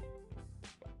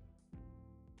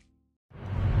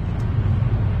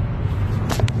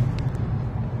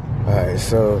 All right,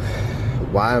 so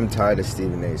why I'm tired of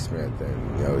Stephen A. Smith,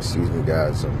 and excuse me,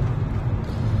 guys. I'm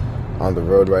on the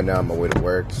road right now on my way to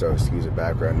work, so excuse the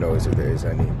background noise if there is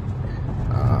any.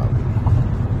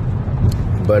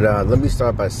 But let me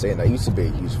start by saying I used to be a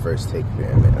huge First Take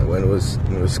fan, man. When it was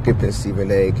skipping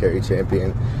Stephen A., Carrie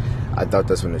Champion, I thought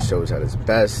that's when the show was at its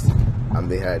best.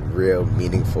 They had real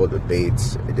meaningful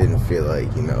debates. It didn't feel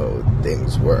like,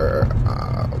 things were,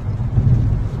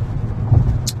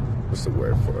 what's the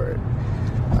word for it?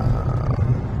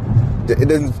 It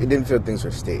didn't feel things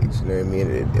were staged, you know what I mean?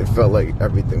 It felt like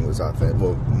everything was authentic.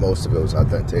 Well, most of it was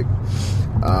authentic.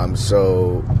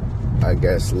 So I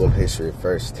guess a little history of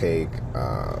First Take.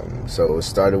 So it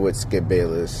started with Skip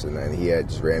Bayless, and then he had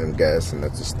just random guests, and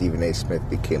that's when Stephen A. Smith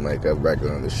became like a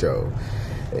regular on the show,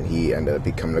 and he ended up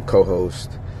becoming a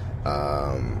co-host.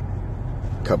 A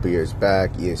couple years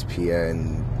back,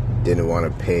 ESPN didn't want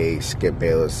to pay Skip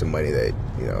Bayless the money that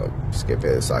Skip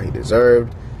Bayless thought he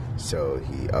deserved, so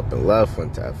he up and left,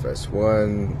 went to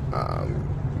FS1.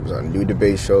 He was on a new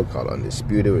debate show called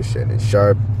Undisputed with Shannon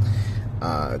Sharp.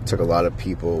 Took a lot of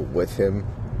people with him.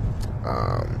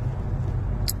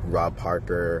 Rob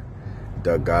Parker,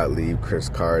 Doug Gottlieb, Chris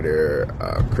Carter,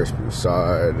 Chris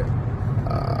Broussard,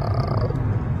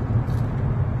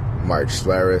 Mark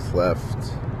Schlereth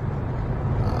left.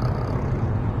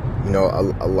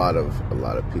 A lot of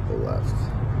people left.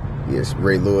 Yes,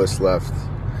 Ray Lewis left.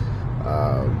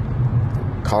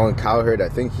 Colin Cowherd, I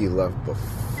think he left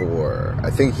before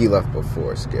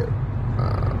Skip.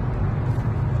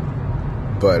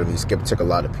 But I mean, Skip took a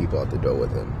lot of people out the door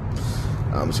with him.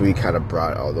 So he kind of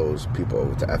brought all those people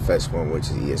over to FS1, which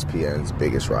is ESPN's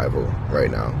biggest rival right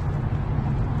now.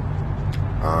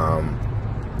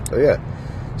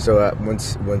 So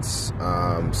once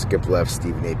Skip left,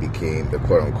 Stephen A. became the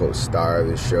quote-unquote star of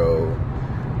the show.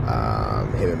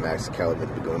 Him and Max Kellerman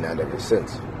have been going down ever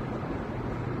since.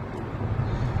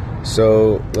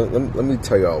 So let me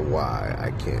tell y'all why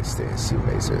I can't stand Stephen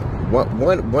A. Smith.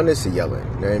 One is the yelling.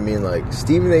 You know what I mean? Like,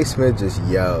 Stephen A. Smith just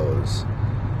yells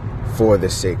for the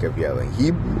sake of yelling.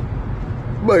 He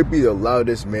might be the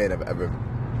loudest man I've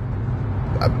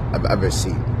ever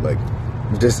seen. Like,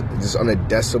 just on a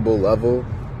decibel level,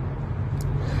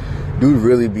 dude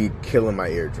really be killing my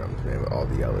eardrums, man, with all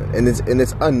the yelling. And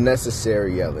it's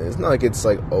unnecessary yelling. It's not like it's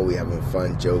like, oh, we having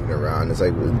fun joking around. It's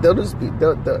like they'll just be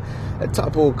a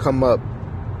topic will come up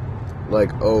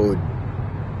like, oh,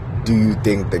 do you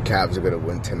think the Cavs are gonna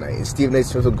win tonight? And Stephen A.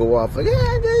 Smith will go off like,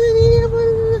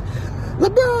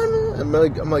 LeBron. I'm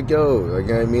like, yo, like,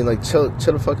 you know what I mean? Like, chill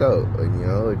the fuck out. Like, you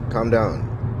know, like, calm down.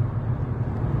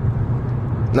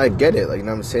 And I get it. Like, you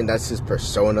know what I'm saying? That's his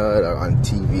persona on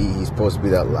TV. He's supposed to be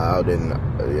that loud and,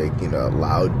 like, you know,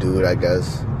 loud dude, I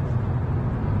guess.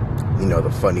 You know, the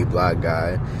funny black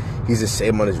guy. He's the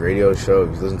same on his radio show.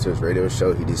 If you listen to his radio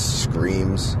show, he just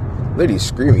screams. Literally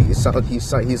screaming. He's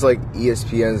like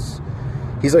ESPN's...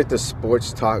 He's like the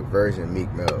sports talk version of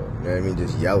Meek Mill. You know what I mean?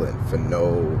 Just yelling for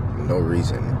no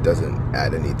reason. It doesn't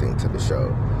add anything to the show. You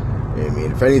know what I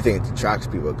mean? If anything, it detracts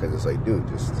people because it's like, dude,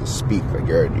 just speak. Like,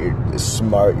 you're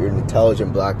smart. You're an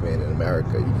intelligent black man in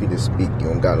America. You can just speak. You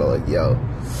don't gotta, like, yell. You know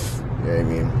what I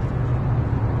mean?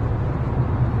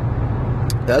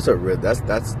 That's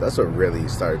what really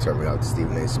started turning me out to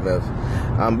Stephen A. Smith.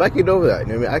 But I can get over that.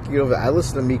 You know what I mean? I can get over that. I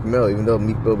listen to Meek Mill, even though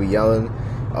Meek Mill be yelling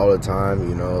all the time,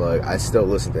 you know, like, I still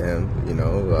listen to him, you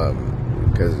know,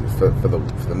 because for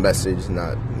the message,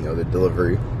 not, you know, the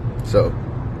delivery. So,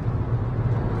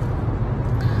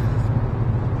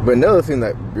 but another thing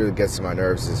that really gets to my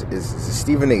nerves is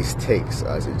Stephen A's takes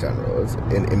as a general.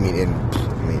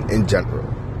 In general.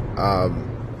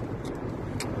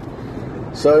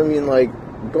 So I mean, like,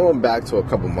 going back to a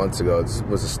couple months ago, this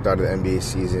was the start of the NBA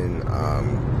season.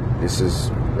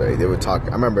 They were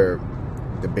talking. I remember.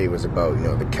 Debate was about, you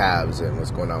know, the Cavs and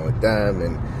what's going on with them,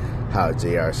 and how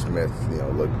J.R. Smith, you know,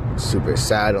 looked super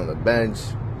sad on the bench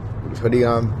with his hoodie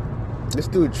on.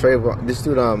 Stephen A.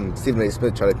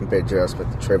 Smith tried to compare J.R. Smith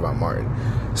to Trayvon Martin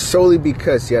solely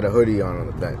because he had a hoodie on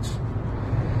the bench.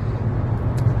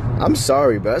 I'm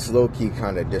sorry, but that's low-key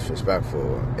kind of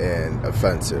disrespectful and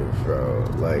offensive, bro.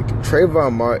 Like,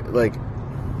 Trayvon Martin, like,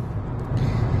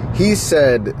 he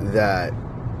said that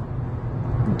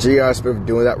J.R. Smith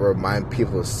doing that will remind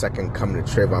people of second coming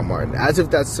to Trayvon Martin, as if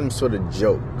that's some sort of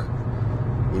joke.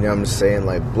 You know what I'm saying?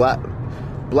 Like, black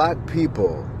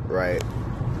people, right?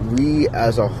 We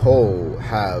as a whole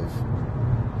have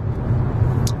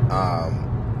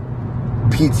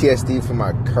PTSD from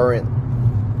our current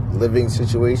living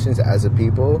situations as a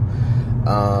people,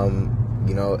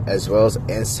 you know, as well as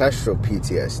ancestral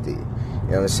PTSD. You know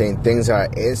what I'm saying? Things our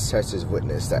ancestors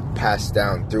witnessed that passed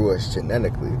down through us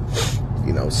genetically,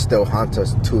 you know, still haunt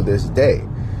us to this day.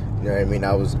 You know what I mean?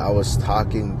 I was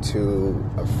talking to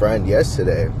a friend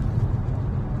yesterday,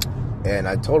 and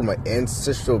I told him my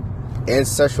ancestral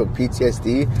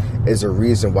PTSD is a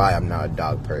reason why I'm not a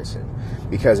dog person.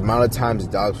 Because the amount of times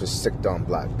dogs were sicked on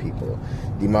black people,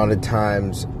 the amount of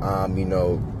times, you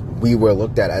know, we were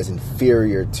looked at as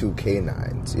inferior to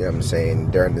canines, you know what I'm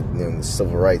saying, during the, you know, the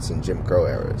civil rights and Jim Crow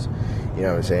eras, you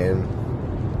know what I'm saying?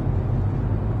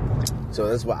 So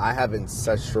that's why I have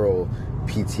ancestral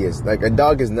PTSD. Like, a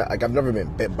dog is not, like, I've never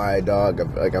been bit by a dog.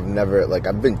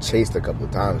 I've been chased a couple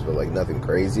of times, but, like, nothing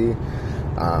crazy.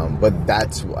 But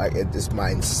that's why it's my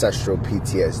ancestral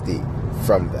PTSD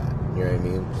from that. You know what I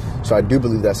mean? So I do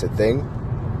believe that's a thing.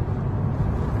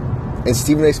 And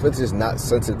Stephen A. Smith is not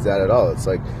sensitive to that at all. It's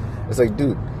like,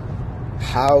 dude,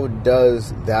 how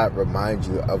does that remind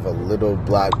you of a little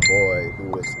black boy who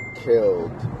was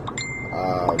killed?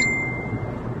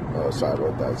 Oh, sorry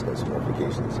about that. It's got some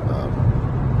notifications.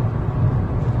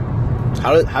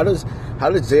 How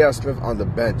does J.R. Smith on the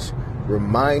bench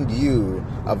remind you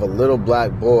of a little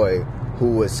black boy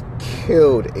who was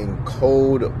killed in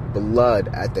cold blood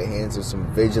at the hands of some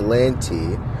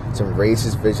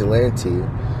racist vigilante,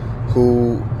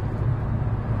 who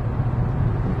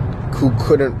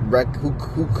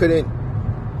couldn't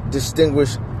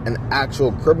distinguish an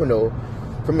actual criminal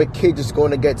from a kid just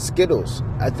going to get Skittles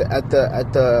at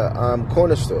the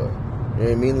corner store? You know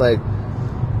what I mean? Like,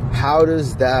 how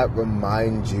does that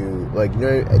remind you? Like,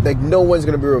 like no one's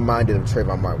gonna be reminded of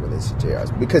Trayvon Martin when they see JR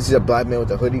because he's a black man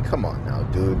with a hoodie. Come on now,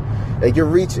 dude. Like, you're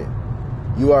reaching.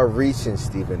 You are reaching,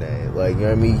 Stephen A. Like, you know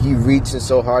what I mean? He reaching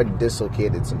so hard he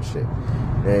dislocated some shit. You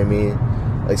know what I mean?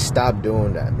 Like, stop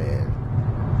doing that, man.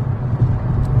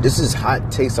 This is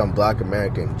hot takes on Black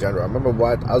America in general. I remember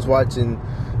I was watching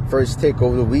First Take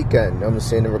over the weekend. I'm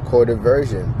saying the recorded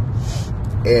version.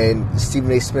 And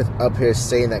Stephen A. Smith up here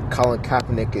saying that Colin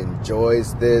Kaepernick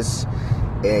enjoys this.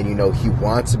 And, you know, he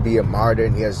wants to be a martyr.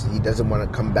 And he doesn't want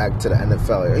to come back to the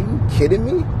NFL. Are you kidding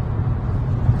me?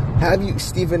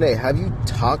 Stephen A., have you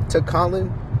talked to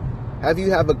Colin? Have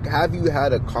you had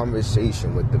a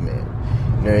conversation with the man?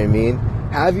 You know what I mean?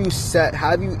 Have you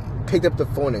picked up the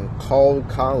phone and called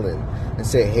Colin and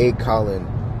say, hey, Colin,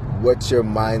 what's your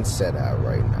mindset at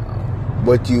right now?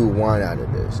 What do you want out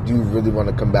of this? Do you really want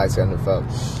to come back to the NFL?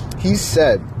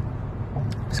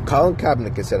 Colin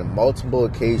Kaepernick has said on multiple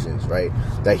occasions, right,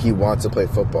 that he wants to play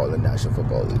football in the National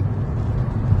Football League.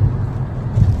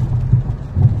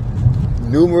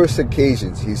 Numerous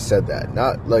occasions he's said that.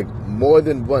 Not like more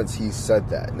than once he's said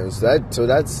that. And so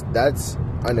that's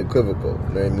unequivocal.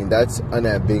 You know what I mean? That's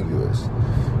unambiguous.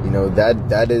 You know,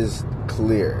 that is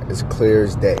clear. It's clear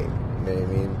as day. You know what I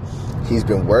mean? He's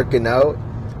been working out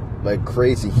like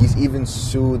crazy. He's even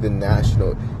sued the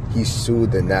National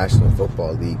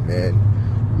Football League, man.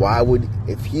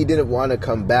 If he didn't want to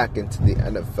come back into the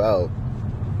NFL,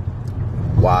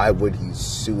 why would he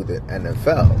sue the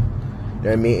NFL? You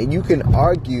know what I mean? And you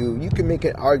can make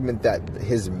an argument that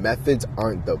his methods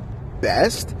aren't the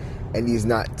best and he's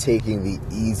not taking the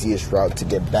easiest route to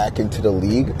get back into the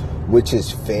league, which is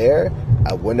fair.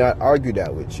 I would not argue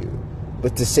that with you.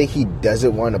 But to say he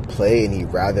doesn't want to play and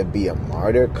he'd rather be a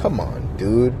martyr, come on,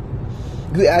 dude.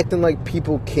 You acting like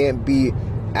people can't be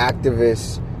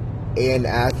activists and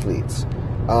athletes.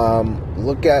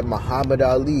 Look at Muhammad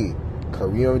Ali,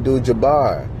 Kareem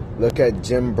Abdul-Jabbar. Look at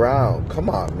Jim Brown. Come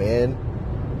on, man.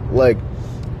 Like,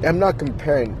 I'm not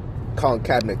comparing Colin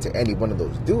Kaepernick to any one of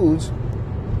those dudes,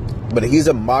 but he's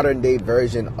a modern day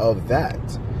version of that.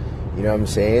 You know what I'm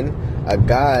saying? A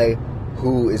guy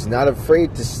who is not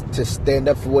afraid to stand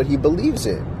up for what he believes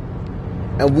in.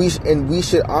 And we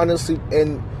should honestly,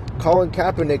 and Colin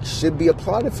Kaepernick should be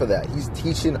applauded for that. He's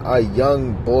teaching our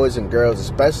young boys and girls,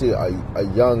 especially our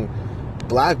young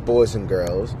black boys and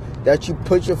girls, that you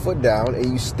put your foot down and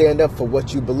you stand up for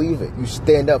what you believe in. You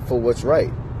stand up for what's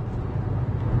right.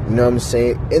 You know what I'm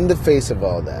saying? In the face of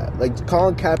all that. Like,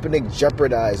 Colin Kaepernick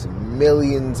jeopardized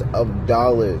millions of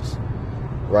dollars,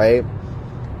 right?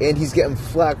 And he's getting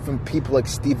flack from people like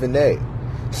Stephen A.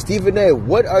 Stephen A.,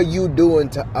 what are you doing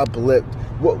to uplift?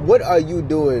 What are you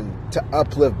doing to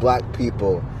uplift black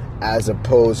people as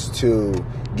opposed to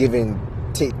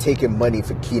taking money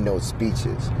for keynote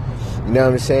speeches? You know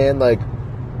what I'm saying? Like,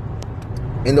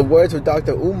 in the words of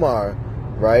Dr. Umar,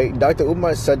 right? Dr.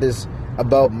 Umar said this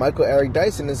about Michael Eric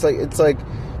Dyson. It's like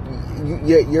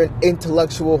you're an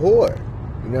intellectual whore.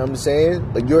 You know what I'm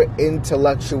saying? Like, you're an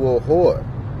intellectual whore,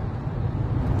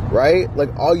 right? Like,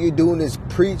 all you're doing is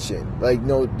preaching. Like,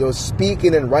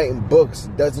 speaking and writing books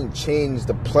doesn't change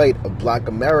the plight of black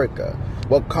America.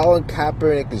 What Colin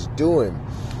Kaepernick is doing,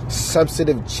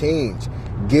 substantive change,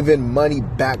 giving money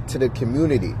back to the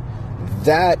community,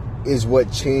 that is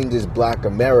what changes black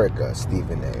America,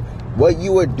 Stephen A. What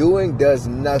you are doing does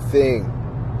nothing.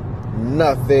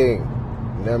 Nothing.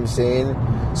 You know what I'm saying?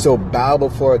 So bow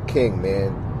before a king,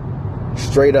 man.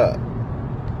 Straight up.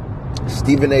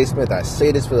 Stephen A. Smith, I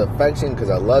say this with affection because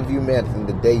I love you, man. At the end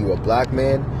of the day, you're a black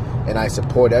man, and I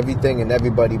support everything and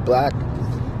everybody black.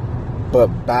 But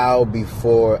bow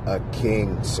before a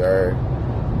king, sir.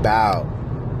 Bow.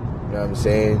 You know what I'm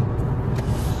saying?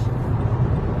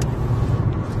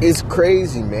 It's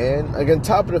crazy, man. Like, on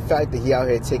top of the fact that he out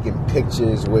here taking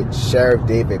pictures with Sheriff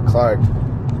David Clark,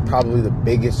 probably the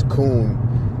biggest coon,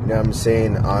 you know what I'm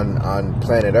saying, on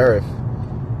planet Earth.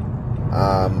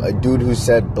 A dude who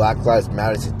said Black Lives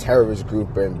Matter is a terrorist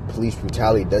group and police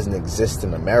brutality doesn't exist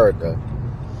in America.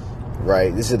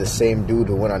 Right? This is the same dude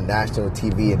who went on national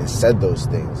TV and has said those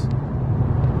things.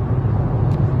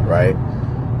 Right?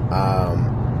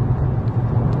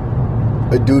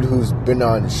 A dude who's been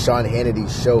on Sean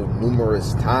Hannity's show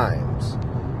numerous times,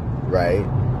 right?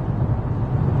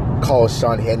 Calls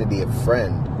Sean Hannity a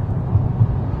friend.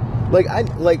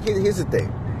 Here's the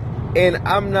thing. And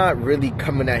I'm not really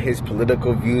coming at his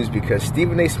political views because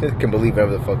Stephen A. Smith can believe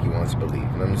whatever the fuck he wants to believe. You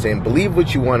know what I'm saying? Believe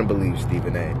what you want to believe,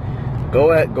 Stephen A. Go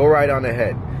right on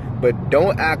ahead. But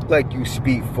don't act like you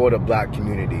speak for the black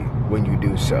community when you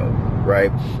do so, right?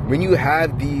 When you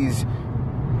have these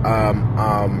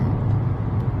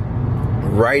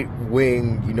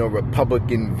right-wing,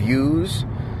 Republican views.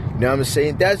 You know what I'm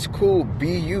saying? That's cool.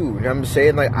 Be you. You know what I'm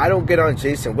saying? Like, I don't get on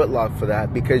Jason Whitlock for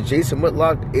that, because Jason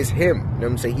Whitlock is him. You know what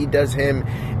I'm saying? He does him,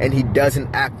 and he doesn't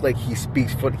act like he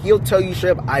speaks for... He'll tell you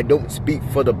straight up, I don't speak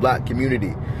for the black community.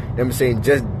 You know what I'm saying?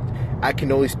 I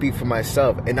can only speak for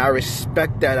myself. And I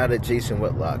respect that out of Jason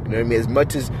Whitlock. You know what I mean? As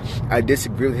much as I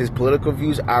disagree with his political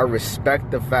views, I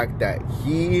respect the fact that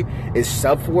he is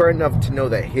self-aware enough to know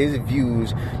that his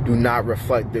views do not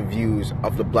reflect the views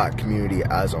of the black community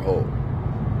as a whole.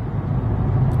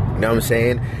 You know what I'm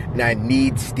saying? And I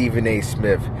need Stephen A.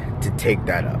 Smith to take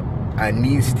that up. I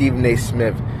need Stephen A.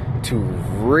 Smith to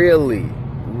really,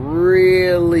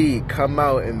 really come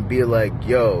out and be like,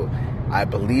 yo, I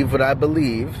believe what I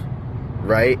believe,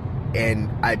 right? And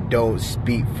I don't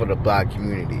speak for the black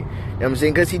community. You know what I'm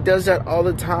saying? Because he does that all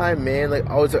the time, man. Like,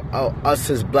 always, us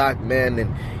as black men,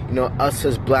 and, us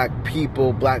as black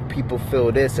people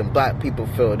feel this, and black people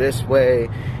feel this way.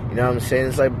 You know what I'm saying?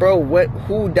 It's like, bro,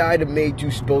 who died and made you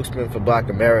spokesman for black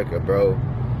America, bro?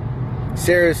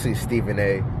 Seriously, Stephen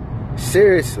A.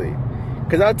 Seriously.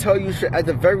 Because I'll tell you, at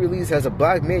the very least, as a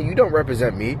black man, you don't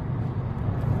represent me.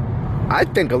 I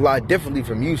think a lot differently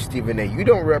from you, Stephen A. You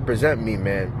don't represent me,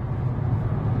 man.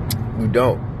 You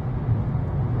don't.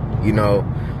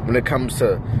 When it comes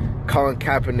to Colin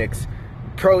Kaepernick's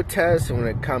protests, and when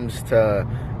it comes to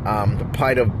the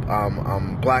plight of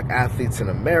black athletes in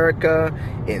America,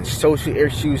 and social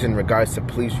issues in regards to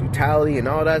police brutality and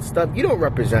all that stuff, you don't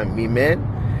represent me, man.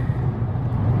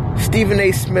 Stephen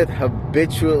A. Smith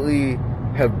habitually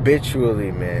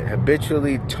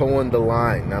towing the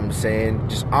line. You know what I'm saying?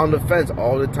 Just on the fence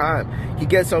all the time. He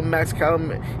gets on Max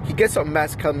Kellerman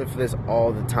for this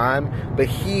all the time, but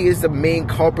he is the main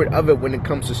culprit of it when it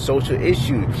comes to social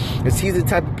issues. Because he's the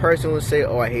type of person who will say,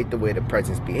 oh, I hate the way the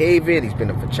president's behaving, he's been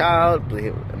a child,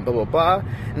 and blah, blah, blah.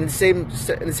 And at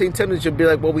the same time, you'll be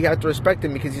like, well, we have to respect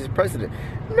him because he's a president.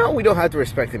 No, we don't have to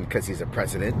respect him because he's a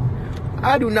president.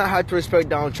 I do not have to respect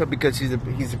Donald Trump because he's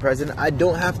the president. I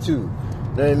don't have to. You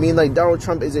know what I mean? Like, Donald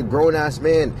Trump is a grown-ass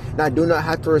man, and I do not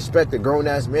have to respect a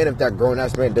grown-ass man if that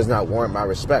grown-ass man does not warrant my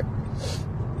respect.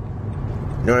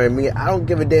 You know what I mean? I don't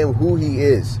give a damn who he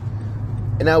is.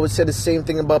 And I would say the same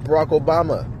thing about Barack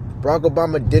Obama. Barack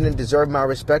Obama didn't deserve my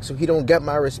respect, so he don't get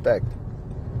my respect.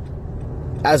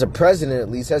 As a president, at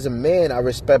least, as a man, I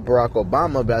respect Barack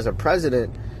Obama, but as a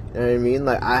president, you know what I mean?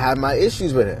 Like, I have my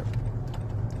issues with him.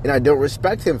 And I don't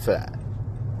respect him for that.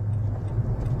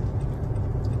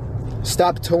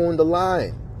 Stop towing the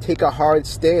line. Take a hard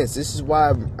stance. This is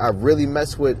why I really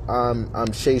mess with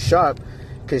Shay Sharp,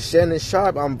 because Shannon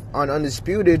Sharp on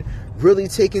Undisputed really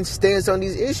taking stance on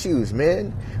these issues,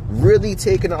 man. Really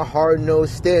taking a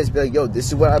hard-nosed stance. Be like, yo, this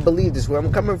is what I believe. This is where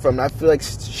I'm coming from. And I feel like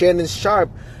Shannon Sharp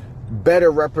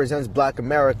better represents black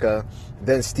America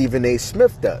than Stephen A.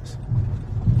 Smith does.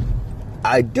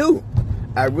 I do.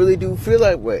 I really do feel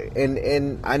that way.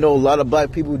 And I know a lot of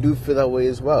black people do feel that way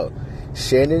as well.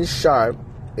 Shannon Sharp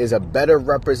is a better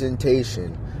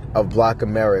representation of black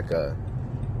America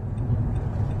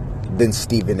than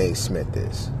Stephen A. Smith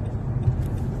is.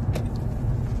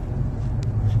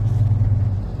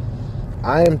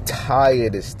 I am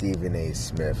tired of Stephen A.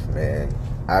 Smith, man.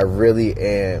 I really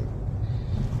am.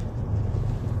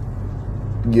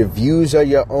 Your views are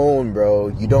your own, bro.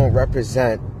 You don't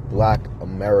represent black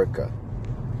America.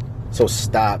 So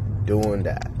stop doing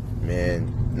that,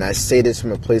 man. And I say this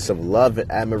from a place of love and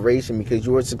admiration because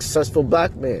you're a successful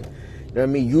black man. You know what I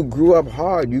mean? You grew up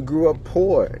hard. You grew up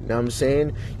poor. You know what I'm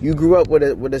saying? You grew up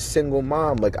with a single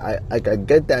mom. I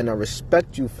get that, and I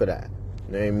respect you for that.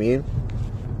 You know what I mean?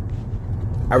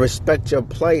 I respect your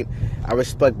plight. I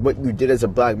respect what you did as a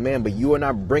black man, but you are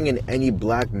not bringing any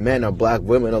black men or black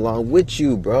women along with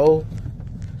you, bro.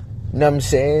 You know what I'm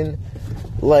saying?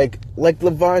 Like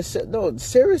LeVar said, no,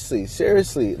 seriously.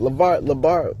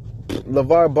 LeVar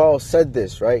Ball said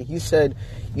this, right? He said,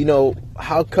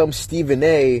 how come Stephen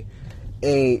A.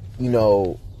 ain't,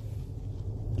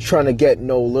 trying to get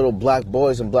no little black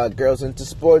boys and black girls into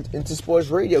sports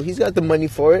radio? He's got the money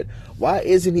for it. Why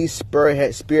isn't he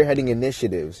spearheading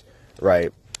initiatives,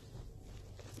 right,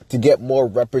 to get more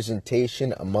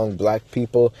representation among black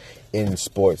people in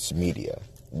sports media?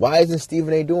 Why isn't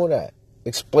Stephen A. doing that?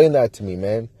 Explain that to me,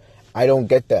 man. I don't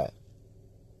get that.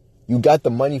 You got the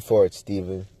money for it,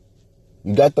 Stephen.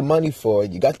 You got the money for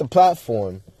it. You got the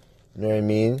platform. You know what I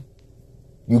mean?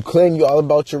 You claim you're all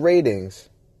about your ratings.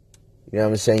 You know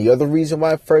what I'm saying? You're the reason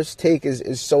why First Take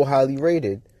is so highly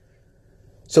rated.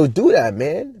 So do that,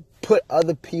 man. Put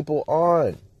other people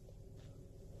on.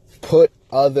 Put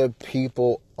other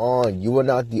people on. You are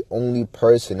not the only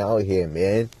person out here,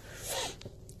 man.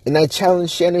 And I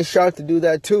challenge Shannon Sharpe to do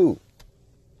that too.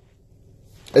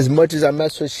 As much as I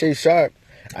mess with Shay Sharp,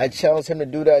 I challenge him to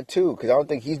do that too, because I don't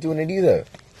think he's doing it either.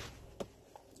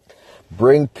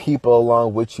 Bring people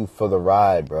along with you for the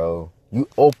ride, bro. You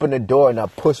open the door, now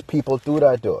push people through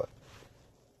that door.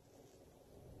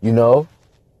 You know?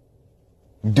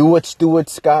 Do what Stuart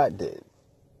Scott did.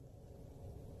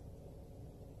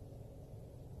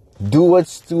 Do what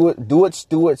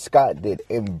Stuart Scott did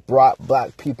and brought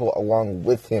black people along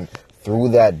with him through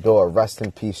that door. Rest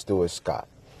in peace, Stuart Scott.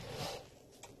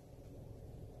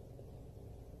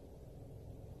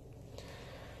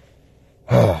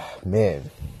 Man.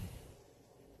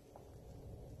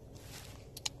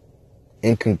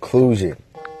 In conclusion,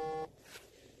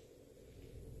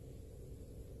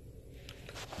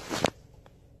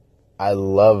 I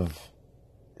love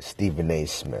Stephen A.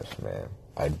 Smith, man.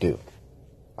 I do.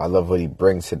 I love what he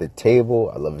brings to the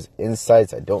table. I love his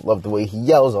insights. I don't love the way he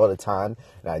yells all the time.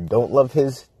 And I don't love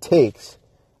his takes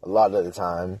a lot of the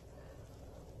time.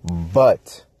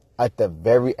 But at the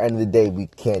very end of the day, we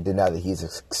can't deny that he's a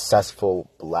successful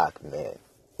black man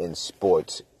in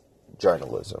sports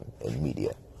journalism and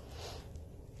media.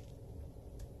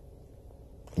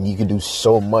 And you can do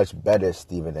so much better,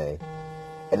 Stephen A.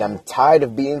 And I'm tired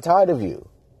of being tired of you.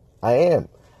 I am.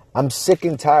 I'm sick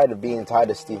and tired of being tired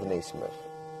of Stephen A. Smith.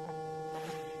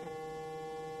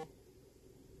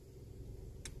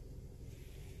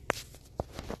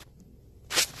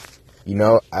 You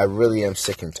know, I really am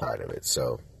sick and tired of it,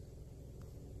 so.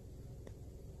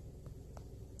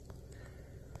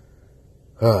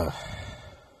 With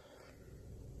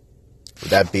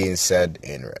that being said,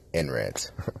 in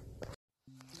rant.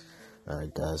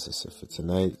 Alright guys, that's it for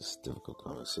tonight. It's Difficult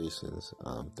Conversations.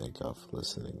 Thank y'all for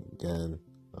listening again.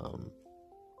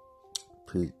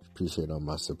 Appreciate all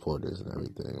my supporters and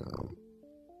everything.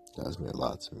 You guys mean a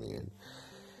lot to me, and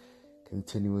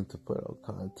continuing to put out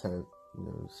content, you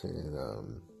know what I'm saying?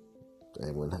 If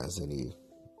anyone has any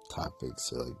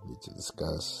topics me to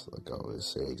discuss, like I always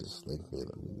say, just link me,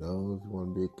 let me know if you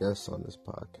want to be a guest on this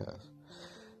podcast.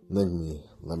 Link me,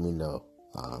 let me know.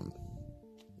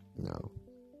 You know,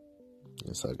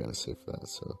 that's all I gotta say for that.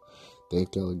 So,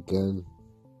 thank y'all again.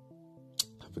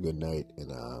 Have a good night,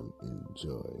 and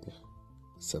enjoy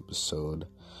this episode.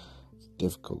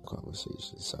 Difficult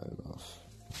Conversation. Signing off.